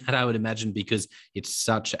reviewing that, I would imagine, because it's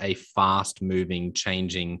such a fast moving,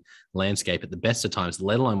 changing landscape at the best of times,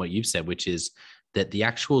 let alone what you've said, which is that the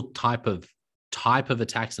actual type of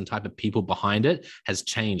attacks and type of people behind it has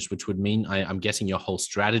changed, which would mean I'm guessing your whole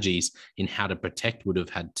strategies in how to protect would have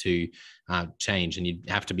had to change, and you'd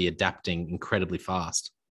have to be adapting incredibly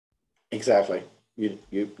fast. Exactly. You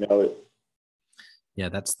know it. Yeah,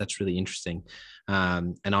 that's really interesting.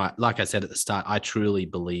 And like I said at the start, I truly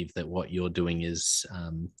believe that what you're doing is,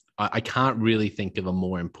 I can't really think of a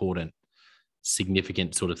more important,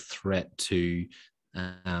 significant sort of threat to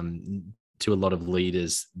a lot of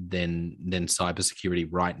leaders than cybersecurity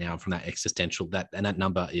right now, from that existential, and that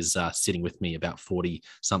number is sitting with me, about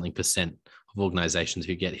 40-something% of organizations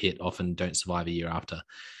who get hit often don't survive a year after.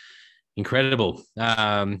 Incredible.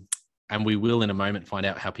 And we will in a moment find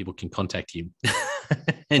out how people can contact you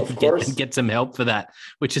and get some help for that,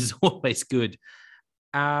 which is always good.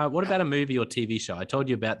 What about a movie or TV show? I told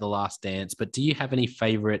you about The Last Dance, but do you have any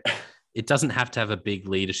favorite? It doesn't have to have a big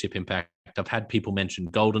leadership impact. I've had people mention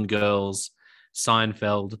Golden Girls,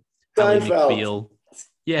 Seinfeld, Ally McBeal.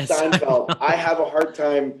 Yes, Seinfeld. I have a hard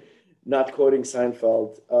time not quoting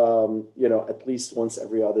Seinfeld, at least once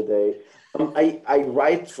every other day. I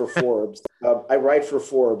write for Forbes. I write for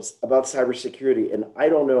Forbes about cybersecurity, and I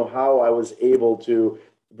don't know how I was able to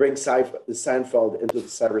bring Seinfeld into the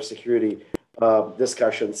cybersecurity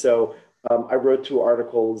discussion. So I wrote 2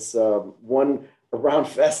 articles, one around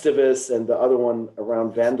Festivus and the other one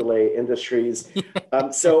around Vandelay Industries.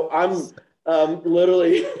 So I'm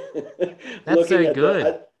literally looking at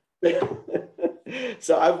good.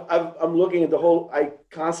 So I'm looking at the whole. I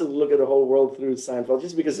constantly look at the whole world through Seinfeld,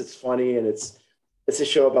 just because it's funny, and it's a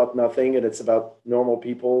show about nothing, and it's about normal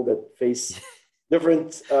people that face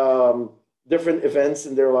different events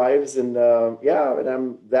in their lives, and and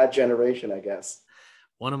I'm that generation, I guess.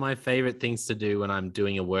 One of my favorite things to do when I'm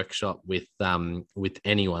doing a workshop with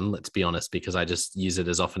anyone, let's be honest, because I just use it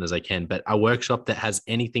as often as I can, but a workshop that has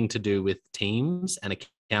anything to do with teams and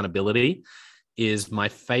accountability is my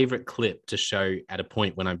favorite clip to show at a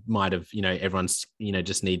point when I might have, everyone's,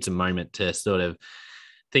 just needs a moment to sort of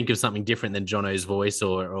think of something different than Jonno's voice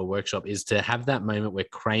or a workshop, is to have that moment where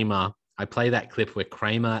Kramer, I play that clip where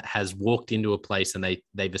Kramer has walked into a place and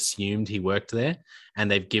they've assumed he worked there, and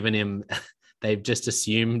they've given him, they've just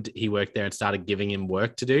assumed he worked there and started giving him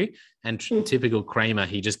work to do. And typical Kramer,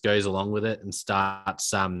 he just goes along with it and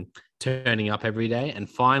starts turning up every day. And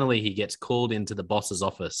finally he gets called into the boss's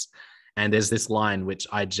office. And there's this line, which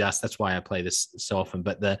that's why I play this so often.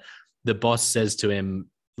 But the boss says to him,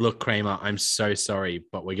 "Look, Kramer, I'm so sorry,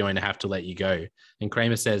 but we're going to have to let you go." And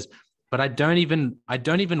Kramer says, "But I don't even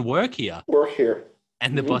work here." Work here.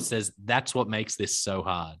 And the boss says, "That's what makes this so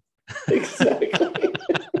hard." Exactly.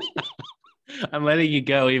 I'm letting you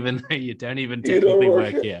go, even though you don't even technically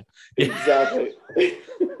work here. Exactly.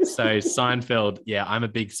 So Seinfeld, yeah, I'm a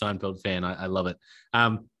big Seinfeld fan. I love it.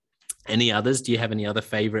 Any others? Do you have any other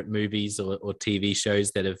favorite movies or TV shows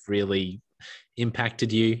that have really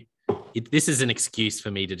impacted you? This is an excuse for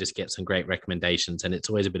me to just get some great recommendations, and it's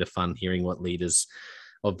always a bit of fun hearing what leaders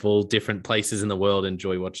of all different places in the world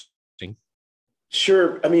enjoy watching.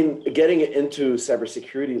 Sure. I mean, getting into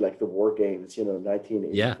cybersecurity, like the War Games,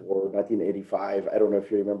 1984, 1985. I don't know if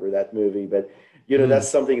you remember that movie, but that's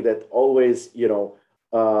something that always,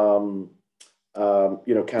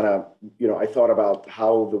 I thought about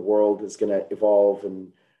how the world is going to evolve,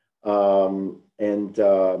 and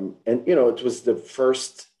it was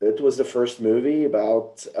the first movie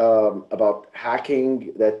about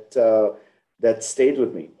hacking that stayed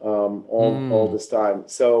with me all this time.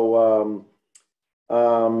 So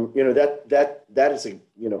that is a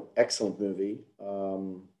excellent movie.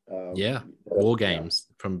 War Games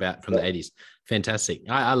from the 80s. Fantastic.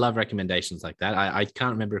 I love recommendations like that. I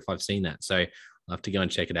can't remember if I've seen that, so I'll have to go and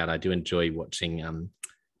check it out. I do enjoy watching.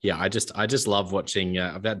 I just love watching.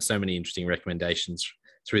 I've had so many interesting recommendations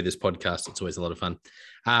through this podcast. It's always a lot of fun.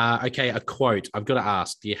 Okay, a quote. I've got to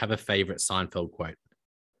ask, do you have a favorite Seinfeld quote?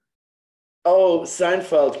 Oh,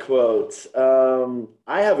 Seinfeld quote.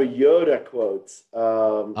 I have a Yoda quote.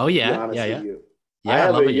 Oh yeah, to be honest yeah. with you. Yeah, I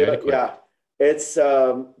love a Yoda quote. Yeah, it's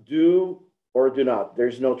do or do not.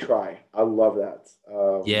 There's no try. I love that.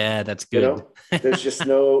 Yeah, that's good. There's just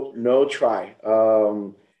no try.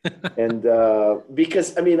 And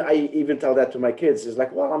because I mean, I even tell that to my kids. It's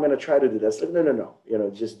like, well, I'm going to try to do this. Like, no, no, no.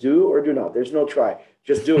 Just do or do not. There's no try.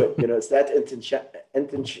 Just do it. It's that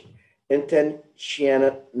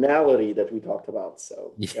intentionality that we talked about.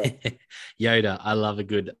 So, yeah. Yeah. Yoda, I love a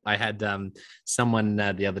good. I had someone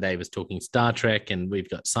the other day was talking Star Trek, and we've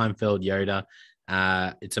got Seinfeld, Yoda.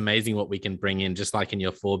 It's amazing what we can bring in, just like in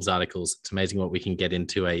your Forbes articles. It's amazing what we can get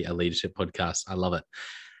into a leadership podcast. I love it.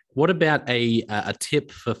 What about a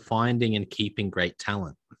tip for finding and keeping great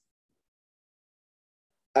talent?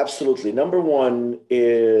 Absolutely. Number one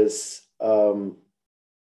is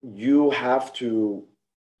you have to,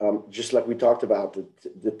 just like we talked about,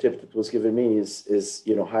 the tip that was given me is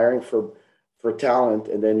hiring for talent,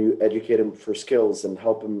 and then you educate them for skills and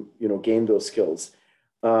help them gain those skills.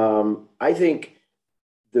 I think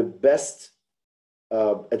the best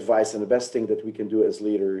advice and the best thing that we can do as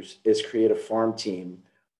leaders is create a farm team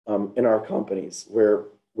in our companies where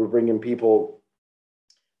we're bringing people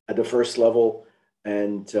at the first level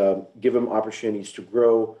and give them opportunities to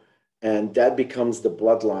grow, and that becomes the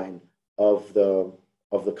bloodline of the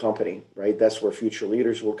company, right? That's where future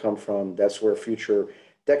leaders will come from. That's where future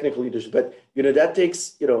technical leaders. But that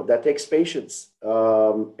takes patience,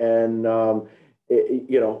 and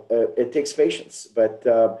it takes patience. But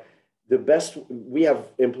the best, we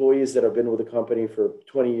have employees that have been with the company for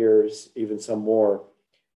 20 years, even some more,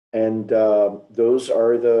 and those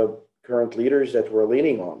are the current leaders that we're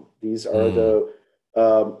leaning on. These are the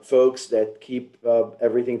folks that keep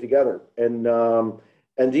everything together.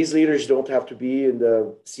 And these leaders don't have to be in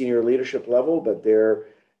the senior leadership level, but they're,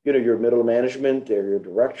 your middle management, they're your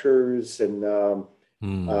directors, and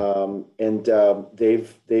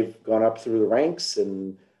they've gone up through the ranks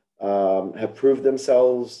and have proved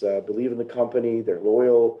themselves, believe in the company, they're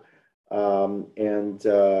loyal,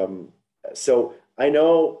 so I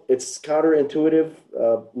know it's counterintuitive,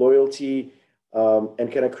 loyalty,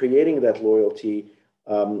 and kind of creating that loyalty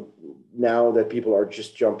now that people are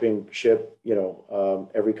just jumping ship,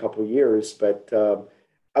 every couple of years. But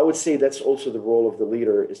I would say that's also the role of the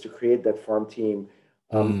leader, is to create that farm team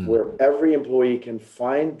where every employee can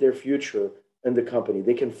find their future in the company.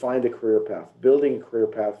 They can find a career path, building a career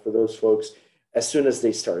path for those folks as soon as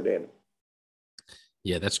they start in.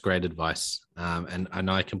 Yeah, that's great advice. And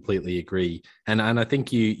I completely agree. And I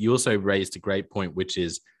think you also raised a great point, which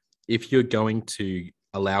is if you're going to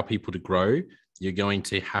allow people to grow, you're going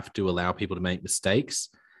to have to allow people to make mistakes.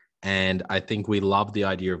 And I think we love the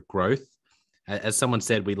idea of growth. As someone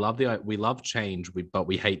said, we love change, but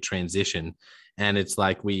we hate transition. And it's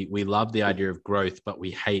like we love the idea of growth, but we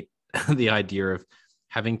hate the idea of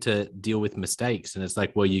having to deal with mistakes. And it's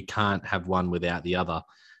like, well, you can't have one without the other.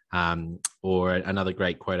 Or another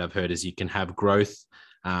great quote I've heard is you can have growth,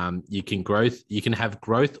 you can have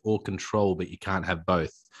growth or control, but you can't have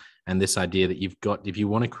both. And this idea that if you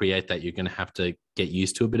want to create that, you're going to have to get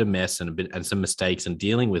used to a bit of mess and some mistakes and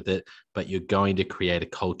dealing with it, but you're going to create a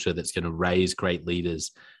culture that's going to raise great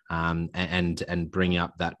leaders, and bring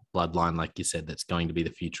up that bloodline, like you said, that's going to be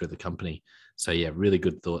the future of the company. So yeah, really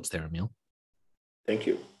good thoughts there, Emil. Thank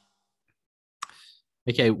you.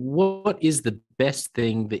 Okay, what is the best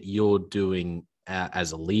thing that you're doing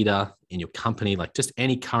as a leader in your company? Like just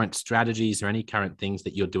any current strategies or any current things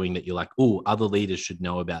that you're doing that you're like, oh, other leaders should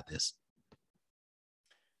know about this.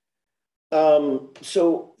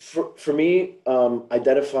 So for me,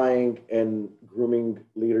 identifying and grooming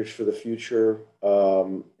leaders for the future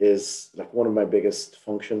is like one of my biggest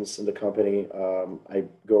functions in the company. I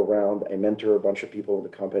go around, I mentor a bunch of people in the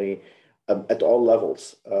company at all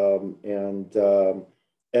levels, and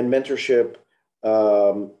mentorship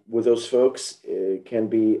with those folks can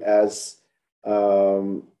be as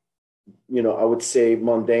I would say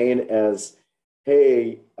mundane as,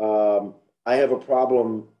 hey, I have a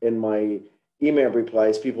problem in my email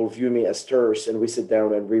replies. People view me as terse, and we sit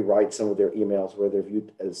down and rewrite some of their emails where they're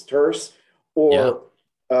viewed as terse. Yeah.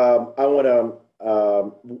 Or I want to,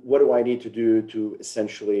 what do I need to do to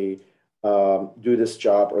essentially do this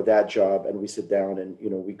job or that job? And we sit down and,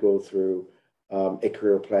 we go through a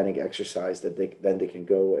career planning exercise that they can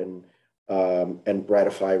go and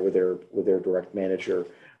ratify with their direct manager.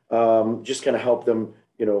 Just kind of help them,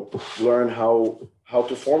 learn how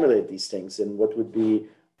to formulate these things and what would be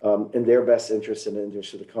in their best interest and the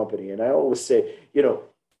interest of the company. And I always say,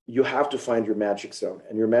 you have to find your magic zone,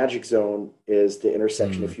 and your magic zone is the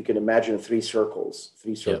intersection. If you can imagine three circles,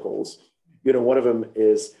 Yep. one of them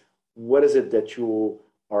is, what is it that you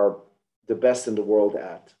are the best in the world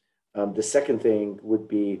at? The second thing would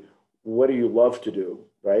be, what do you love to do,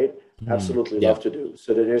 right? Absolutely love Yep. to do.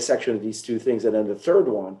 So the intersection of these two things. And then the third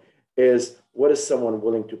one is what is someone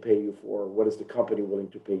willing to pay you for? What is the company willing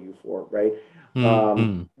to pay you for, right?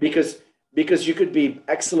 Mm-hmm. Because you could be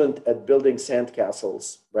excellent at building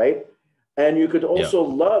sandcastles, right? And you could Yeah. also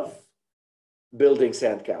love building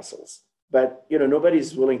sandcastles, but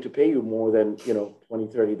nobody's willing to pay you more than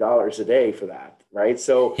 $20-$30 a day for that, right?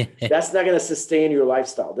 So that's not going to sustain your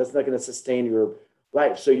lifestyle. That's not going to sustain your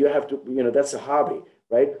life. So you have to, that's a hobby,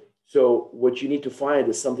 right? So what you need to find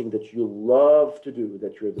is something that you love to do,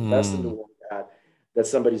 that you're the best in the world at, that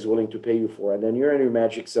somebody's willing to pay you for, and then you're in your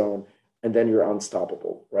magic zone, and then you're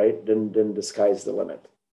unstoppable, right? Then the sky's the limit.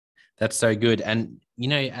 That's so good. And,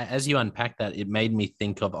 as you unpack that, it made me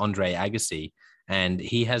think of Andre Agassi, and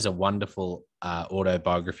he has a wonderful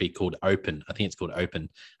autobiography called Open. I think it's called Open,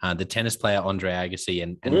 the tennis player Andre Agassi.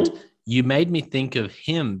 And Mm-hmm. you made me think of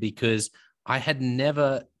him because I had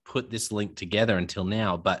never put this link together until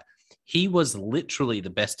now, but he was literally the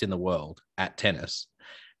best in the world at tennis.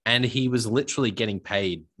 And he was literally getting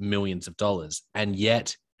paid millions of dollars. And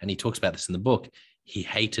yet, and he talks about this in the book, he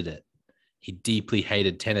hated it. He deeply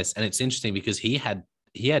hated tennis. And it's interesting because he had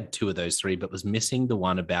two of those three, but was missing the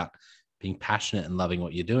one about being passionate and loving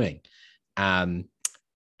what you're doing. And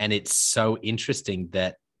it's so interesting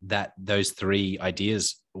that those three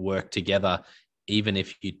ideas work together. Even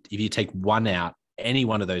if you take one out, any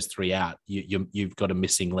one of those three out, you've got a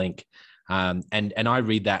missing link. And I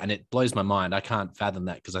read that and it blows my mind. I can't fathom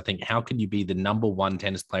that because I think, how can you be the number one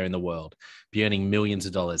tennis player in the world, be earning millions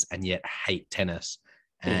of dollars, and yet hate tennis?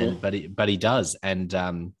 And Mm-hmm. but he does, and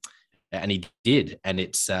he did, and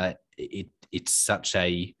it's such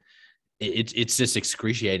a it's just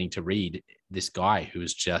excruciating to read this guy who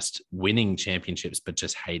was just winning championships but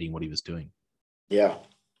just hating what he was doing. Yeah.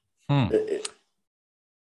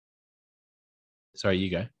 Sorry,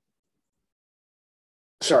 you go.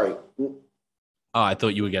 Sorry. Oh, I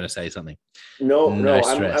thought you were going to say something. No, No no, I'm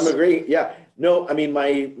stress. agreeing. Yeah. No, I mean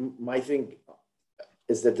my thing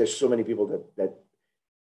is that there's so many people that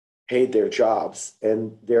hate their jobs,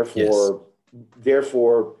 and Yes.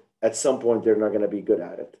 therefore at some point they're not going to be good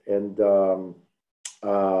at it. And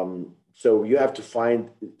so you have to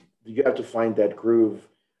find that groove,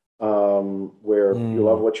 where you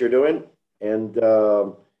love Mm. what you're doing, and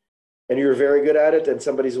and you're very good at it, and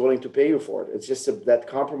somebody's willing to pay you for it. It's just that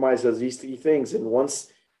compromise of these three things. And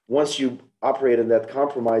once you operate in that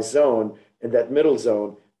compromise zone, in that middle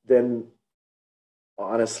zone, then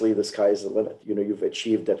honestly, the sky is the limit. You've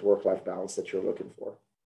achieved that work-life balance that you're looking for.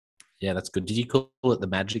 Yeah, that's good. Did you call it the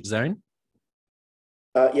magic zone?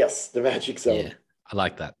 Yes, the magic Yeah, zone. I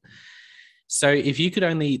like that. So, if you could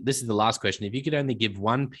only, this is the last question, if you could only give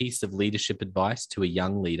one piece of leadership advice to a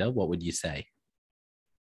young leader, what would you say?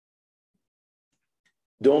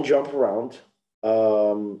 Don't jump around,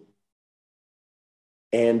 um,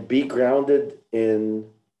 and be grounded in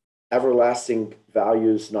everlasting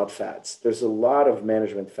values, not fads. There's a lot of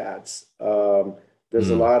management fads. There's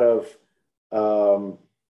a Mm. lot of, um,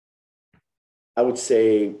 I would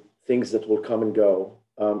say, things that will come and go.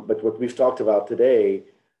 But what we've talked about today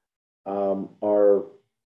are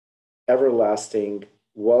everlasting,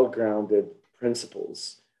 well-grounded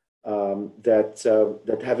principles,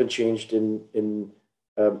 that haven't changed in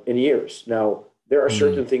years. Now, there are Mm.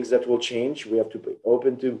 certain things that will change. We have to be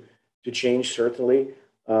open to change, certainly,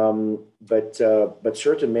 but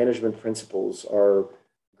certain management principles are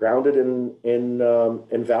grounded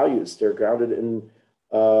in values. They're grounded in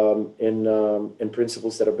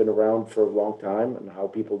principles that have been around for a long time, and how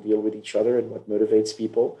people deal with each other and what motivates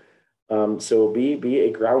people. So be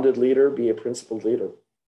a grounded leader, be a principled leader.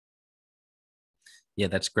 Yeah,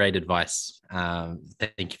 that's great advice.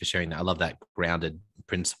 Thank you for sharing that. I love that grounded,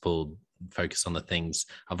 principled focus on the things.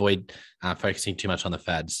 Avoid focusing too much on the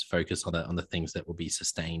fads. Focus on the things that will be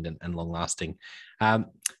sustained and long lasting.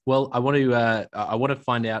 Well, I want to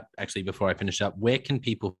find out actually before I finish up, where can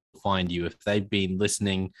people find you if they've been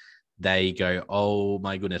listening? They go, oh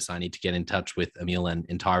my goodness, I need to get in touch with Emil and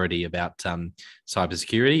Ntirety about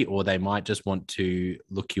cybersecurity, or they might just want to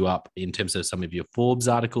look you up in terms of some of your Forbes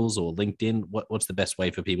articles or LinkedIn. What's the best way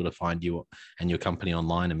for people to find you and your company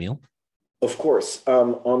online, Emil? Of course,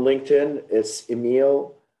 on LinkedIn, it's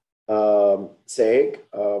Emil Sayegh,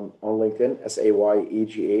 on LinkedIn,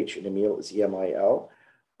 Sayegh, and Emil is Emil.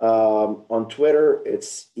 On Twitter,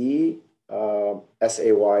 it's Sayegh, on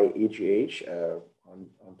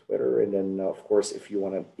Twitter. And then, of course, if you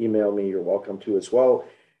want to email me, you're welcome to as well.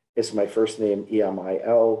 It's my first name,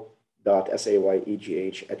 Emil.Sayegh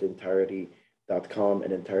 @Ntirety.com,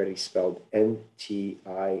 and Ntirety spelled Ntirety.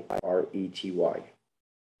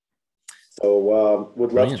 So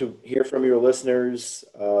would love Brilliant. to hear from your listeners.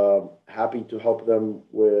 Happy to help them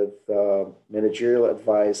with managing managerial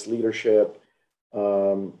advice, leadership,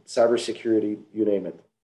 cybersecurity, you name it.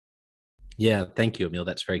 Yeah, thank you, Emil.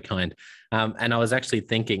 That's very kind. And I was actually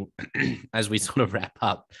thinking, as we sort of wrap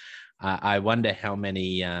up, I wonder how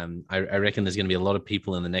many. I reckon there's going to be a lot of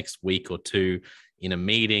people in the next week or two in a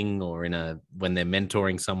meeting or when they're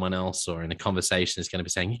mentoring someone else or in a conversation is going to be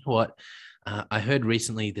saying, you know what? I heard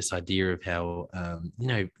recently this idea of how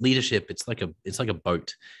leadership. It's like a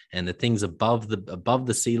boat, and the things above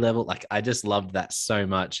the sea level. Like I just loved that so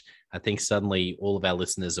much. I think suddenly all of our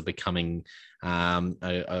listeners are becoming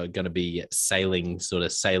are going to be sailing sort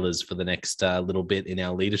of sailors for the next little bit in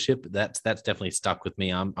our leadership. That's definitely stuck with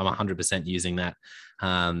me. I'm 100% using that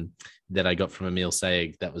that I got from Emil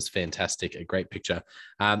Sayegh. That was fantastic. A great picture.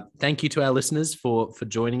 Thank you to our listeners for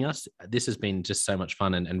joining us. This has been just so much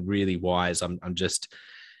fun and really wise.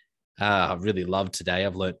 I've really loved today.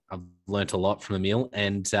 I've learnt a lot from Emil,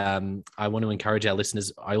 and I want to encourage our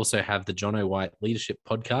listeners. I also have the Jonno White Leadership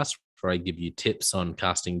Podcast, where I give you tips on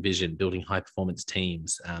casting vision, building high performance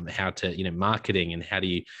teams, how to marketing, and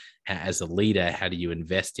as a leader, how do you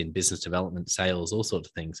invest in business development, sales, all sorts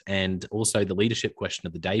of things, and also the Leadership Question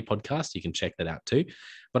of the Day podcast. You can check that out too.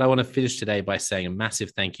 But I want to finish today by saying a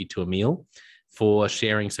massive thank you to Emil for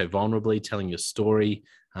sharing so vulnerably, telling your story.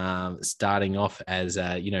 Starting off as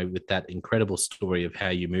with that incredible story of how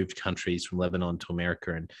you moved countries from Lebanon to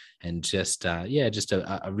America, and just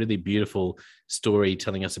a really beautiful story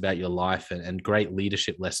telling us about your life and great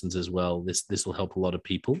leadership lessons as well. This will help a lot of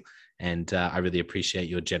people, and I really appreciate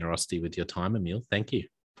your generosity with your time, Emil. Thank you.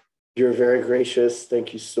 You're very gracious.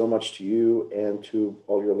 Thank you so much to you and to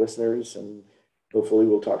all your listeners, and hopefully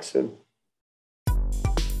we'll talk soon.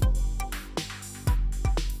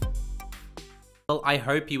 Well, I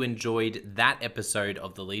hope you enjoyed that episode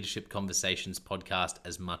of the Leadership Conversations podcast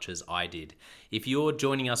as much as I did. If you're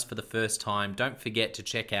joining us for the first time, don't forget to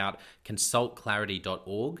check out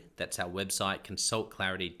consultclarity.org. That's our website,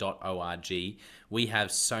 consultclarity.org. We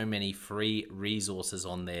have so many free resources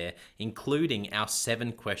on there, including our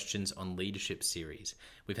 7 Questions on Leadership series.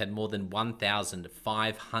 We've had more than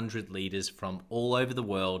 1,500 leaders from all over the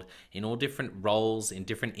world in all different roles, in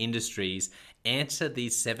different industries, answer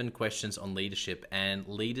these 7 questions on leadership, and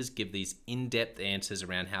leaders give these in-depth answers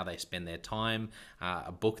around how they spend their time,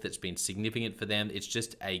 a book that's been significant for them. It's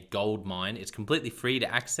just a gold mine. It's completely free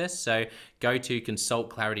to access, so go to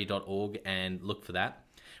consultclarity.org and look for that.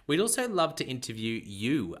 We'd also love to interview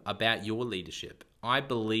you about your leadership. I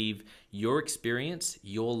believe your experience,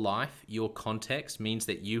 your life, your context means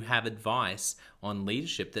that you have advice on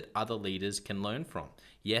leadership that other leaders can learn from.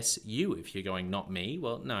 Yes, you, if you're going, not me,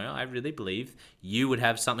 well, no, I really believe you would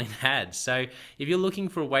have something to add. So if you're looking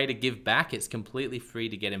for a way to give back, it's completely free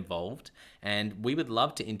to get involved. And we would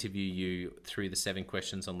love to interview you through the 7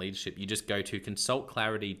 Questions on Leadership. You just go to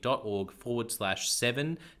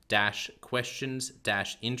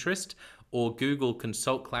consultclarity.org/7-questions-interest, or Google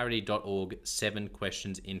consultclarity.org 7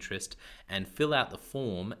 questions interest and fill out the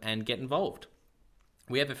form and get involved.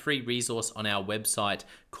 We have a free resource on our website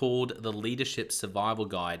called the Leadership Survival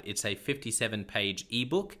Guide. It's a 57-page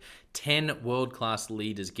ebook, 10 world-class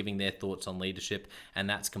leaders giving their thoughts on leadership, and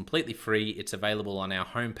that's completely free. It's available on our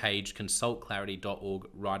homepage, consultclarity.org,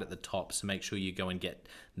 right at the top, so make sure you go and get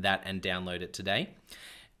that and download it today.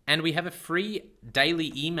 And we have a free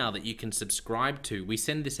daily email that you can subscribe to. We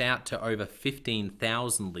send this out to over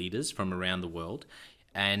 15,000 leaders from around the world.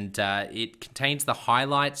 And it contains the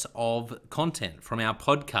highlights of content from our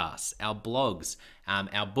podcasts, our blogs,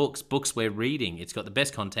 our books we're reading. It's got the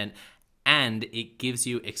best content, and it gives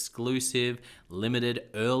you exclusive, limited,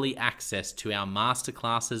 early access to our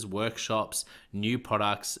masterclasses, workshops, new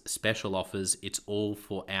products, special offers. It's all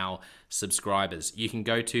for our subscribers. You can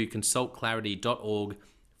go to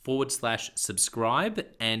consultclarity.org/subscribe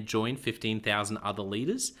and join 15,000 other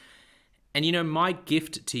leaders. And my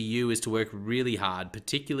gift to you is to work really hard,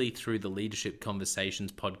 particularly through the Leadership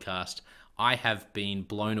Conversations podcast. I have been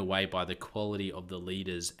blown away by the quality of the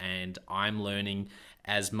leaders, and I'm learning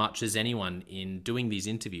as much as anyone in doing these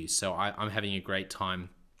interviews. So I'm having a great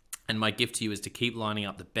time. And my gift to you is to keep lining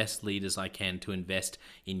up the best leaders I can to invest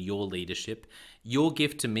in your leadership. Your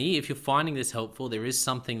gift to me, if you're finding this helpful, there is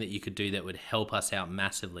something that you could do that would help us out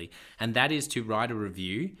massively. And that is to write a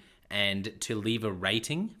review and to leave a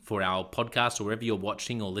rating for our podcast or wherever you're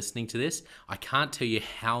watching or listening to this. I can't tell you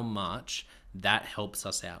how much that helps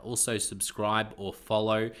us out. Also, subscribe or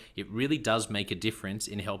follow. It really does make a difference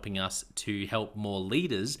in helping us to help more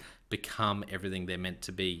leaders become everything they're meant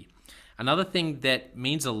to be. Another thing that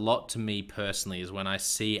means a lot to me personally is when I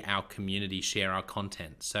see our community share our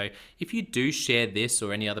content. So if you do share this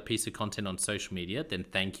or any other piece of content on social media, then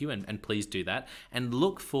thank you, and please do that. And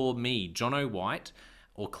look for me, Jonno White,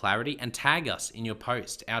 or Clarity, and tag us in your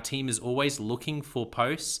post. Our team is always looking for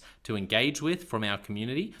posts to engage with from our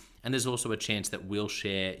community, and there's also a chance that we'll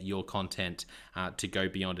share your content to go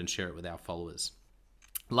beyond and share it with our followers.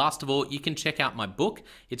 Last of all, you can check out my book.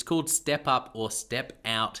 It's called Step Up or Step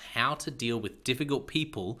Out: How to Deal with Difficult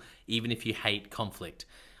People Even If You Hate Conflict.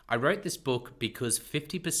 I wrote this book because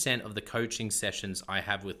 50% of the coaching sessions I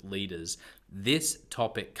have with leaders, this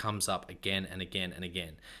topic comes up again and again and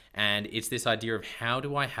again. And it's this idea of, how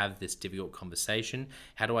do I have this difficult conversation?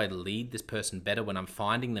 How do I lead this person better when I'm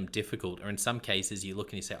finding them difficult? Or in some cases, you look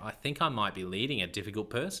and you say, I think I might be leading a difficult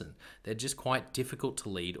person. They're just quite difficult to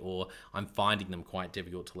lead, or I'm finding them quite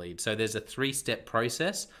difficult to lead. So there's a 3-step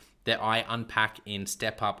process that I unpack in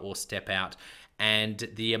Step Up or Step Out. And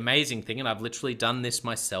the amazing thing, and I've literally done this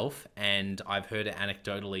myself, and I've heard it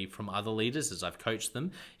anecdotally from other leaders as I've coached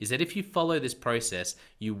them, is that if you follow this process,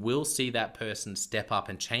 you will see that person step up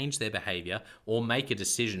and change their behavior or make a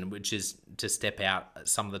decision, which is to step out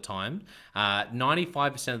some of the time.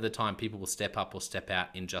 95% of the time, people will step up or step out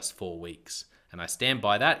in just 4 weeks. And I stand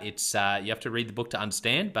by that. It's you have to read the book to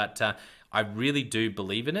understand, but I really do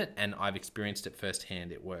believe in it, and I've experienced it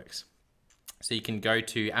firsthand. It works. So you can go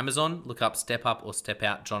to Amazon, look up Step Up or Step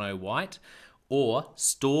Out Jonno White, or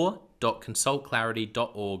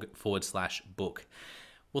store.consultclarity.org/book.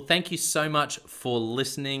 Well, thank you so much for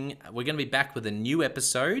listening. We're going to be back with a new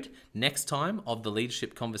episode next time of the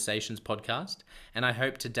Leadership Conversations podcast. And I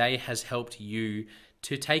hope today has helped you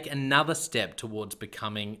to take another step towards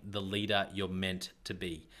becoming the leader you're meant to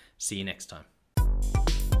be. See you next time.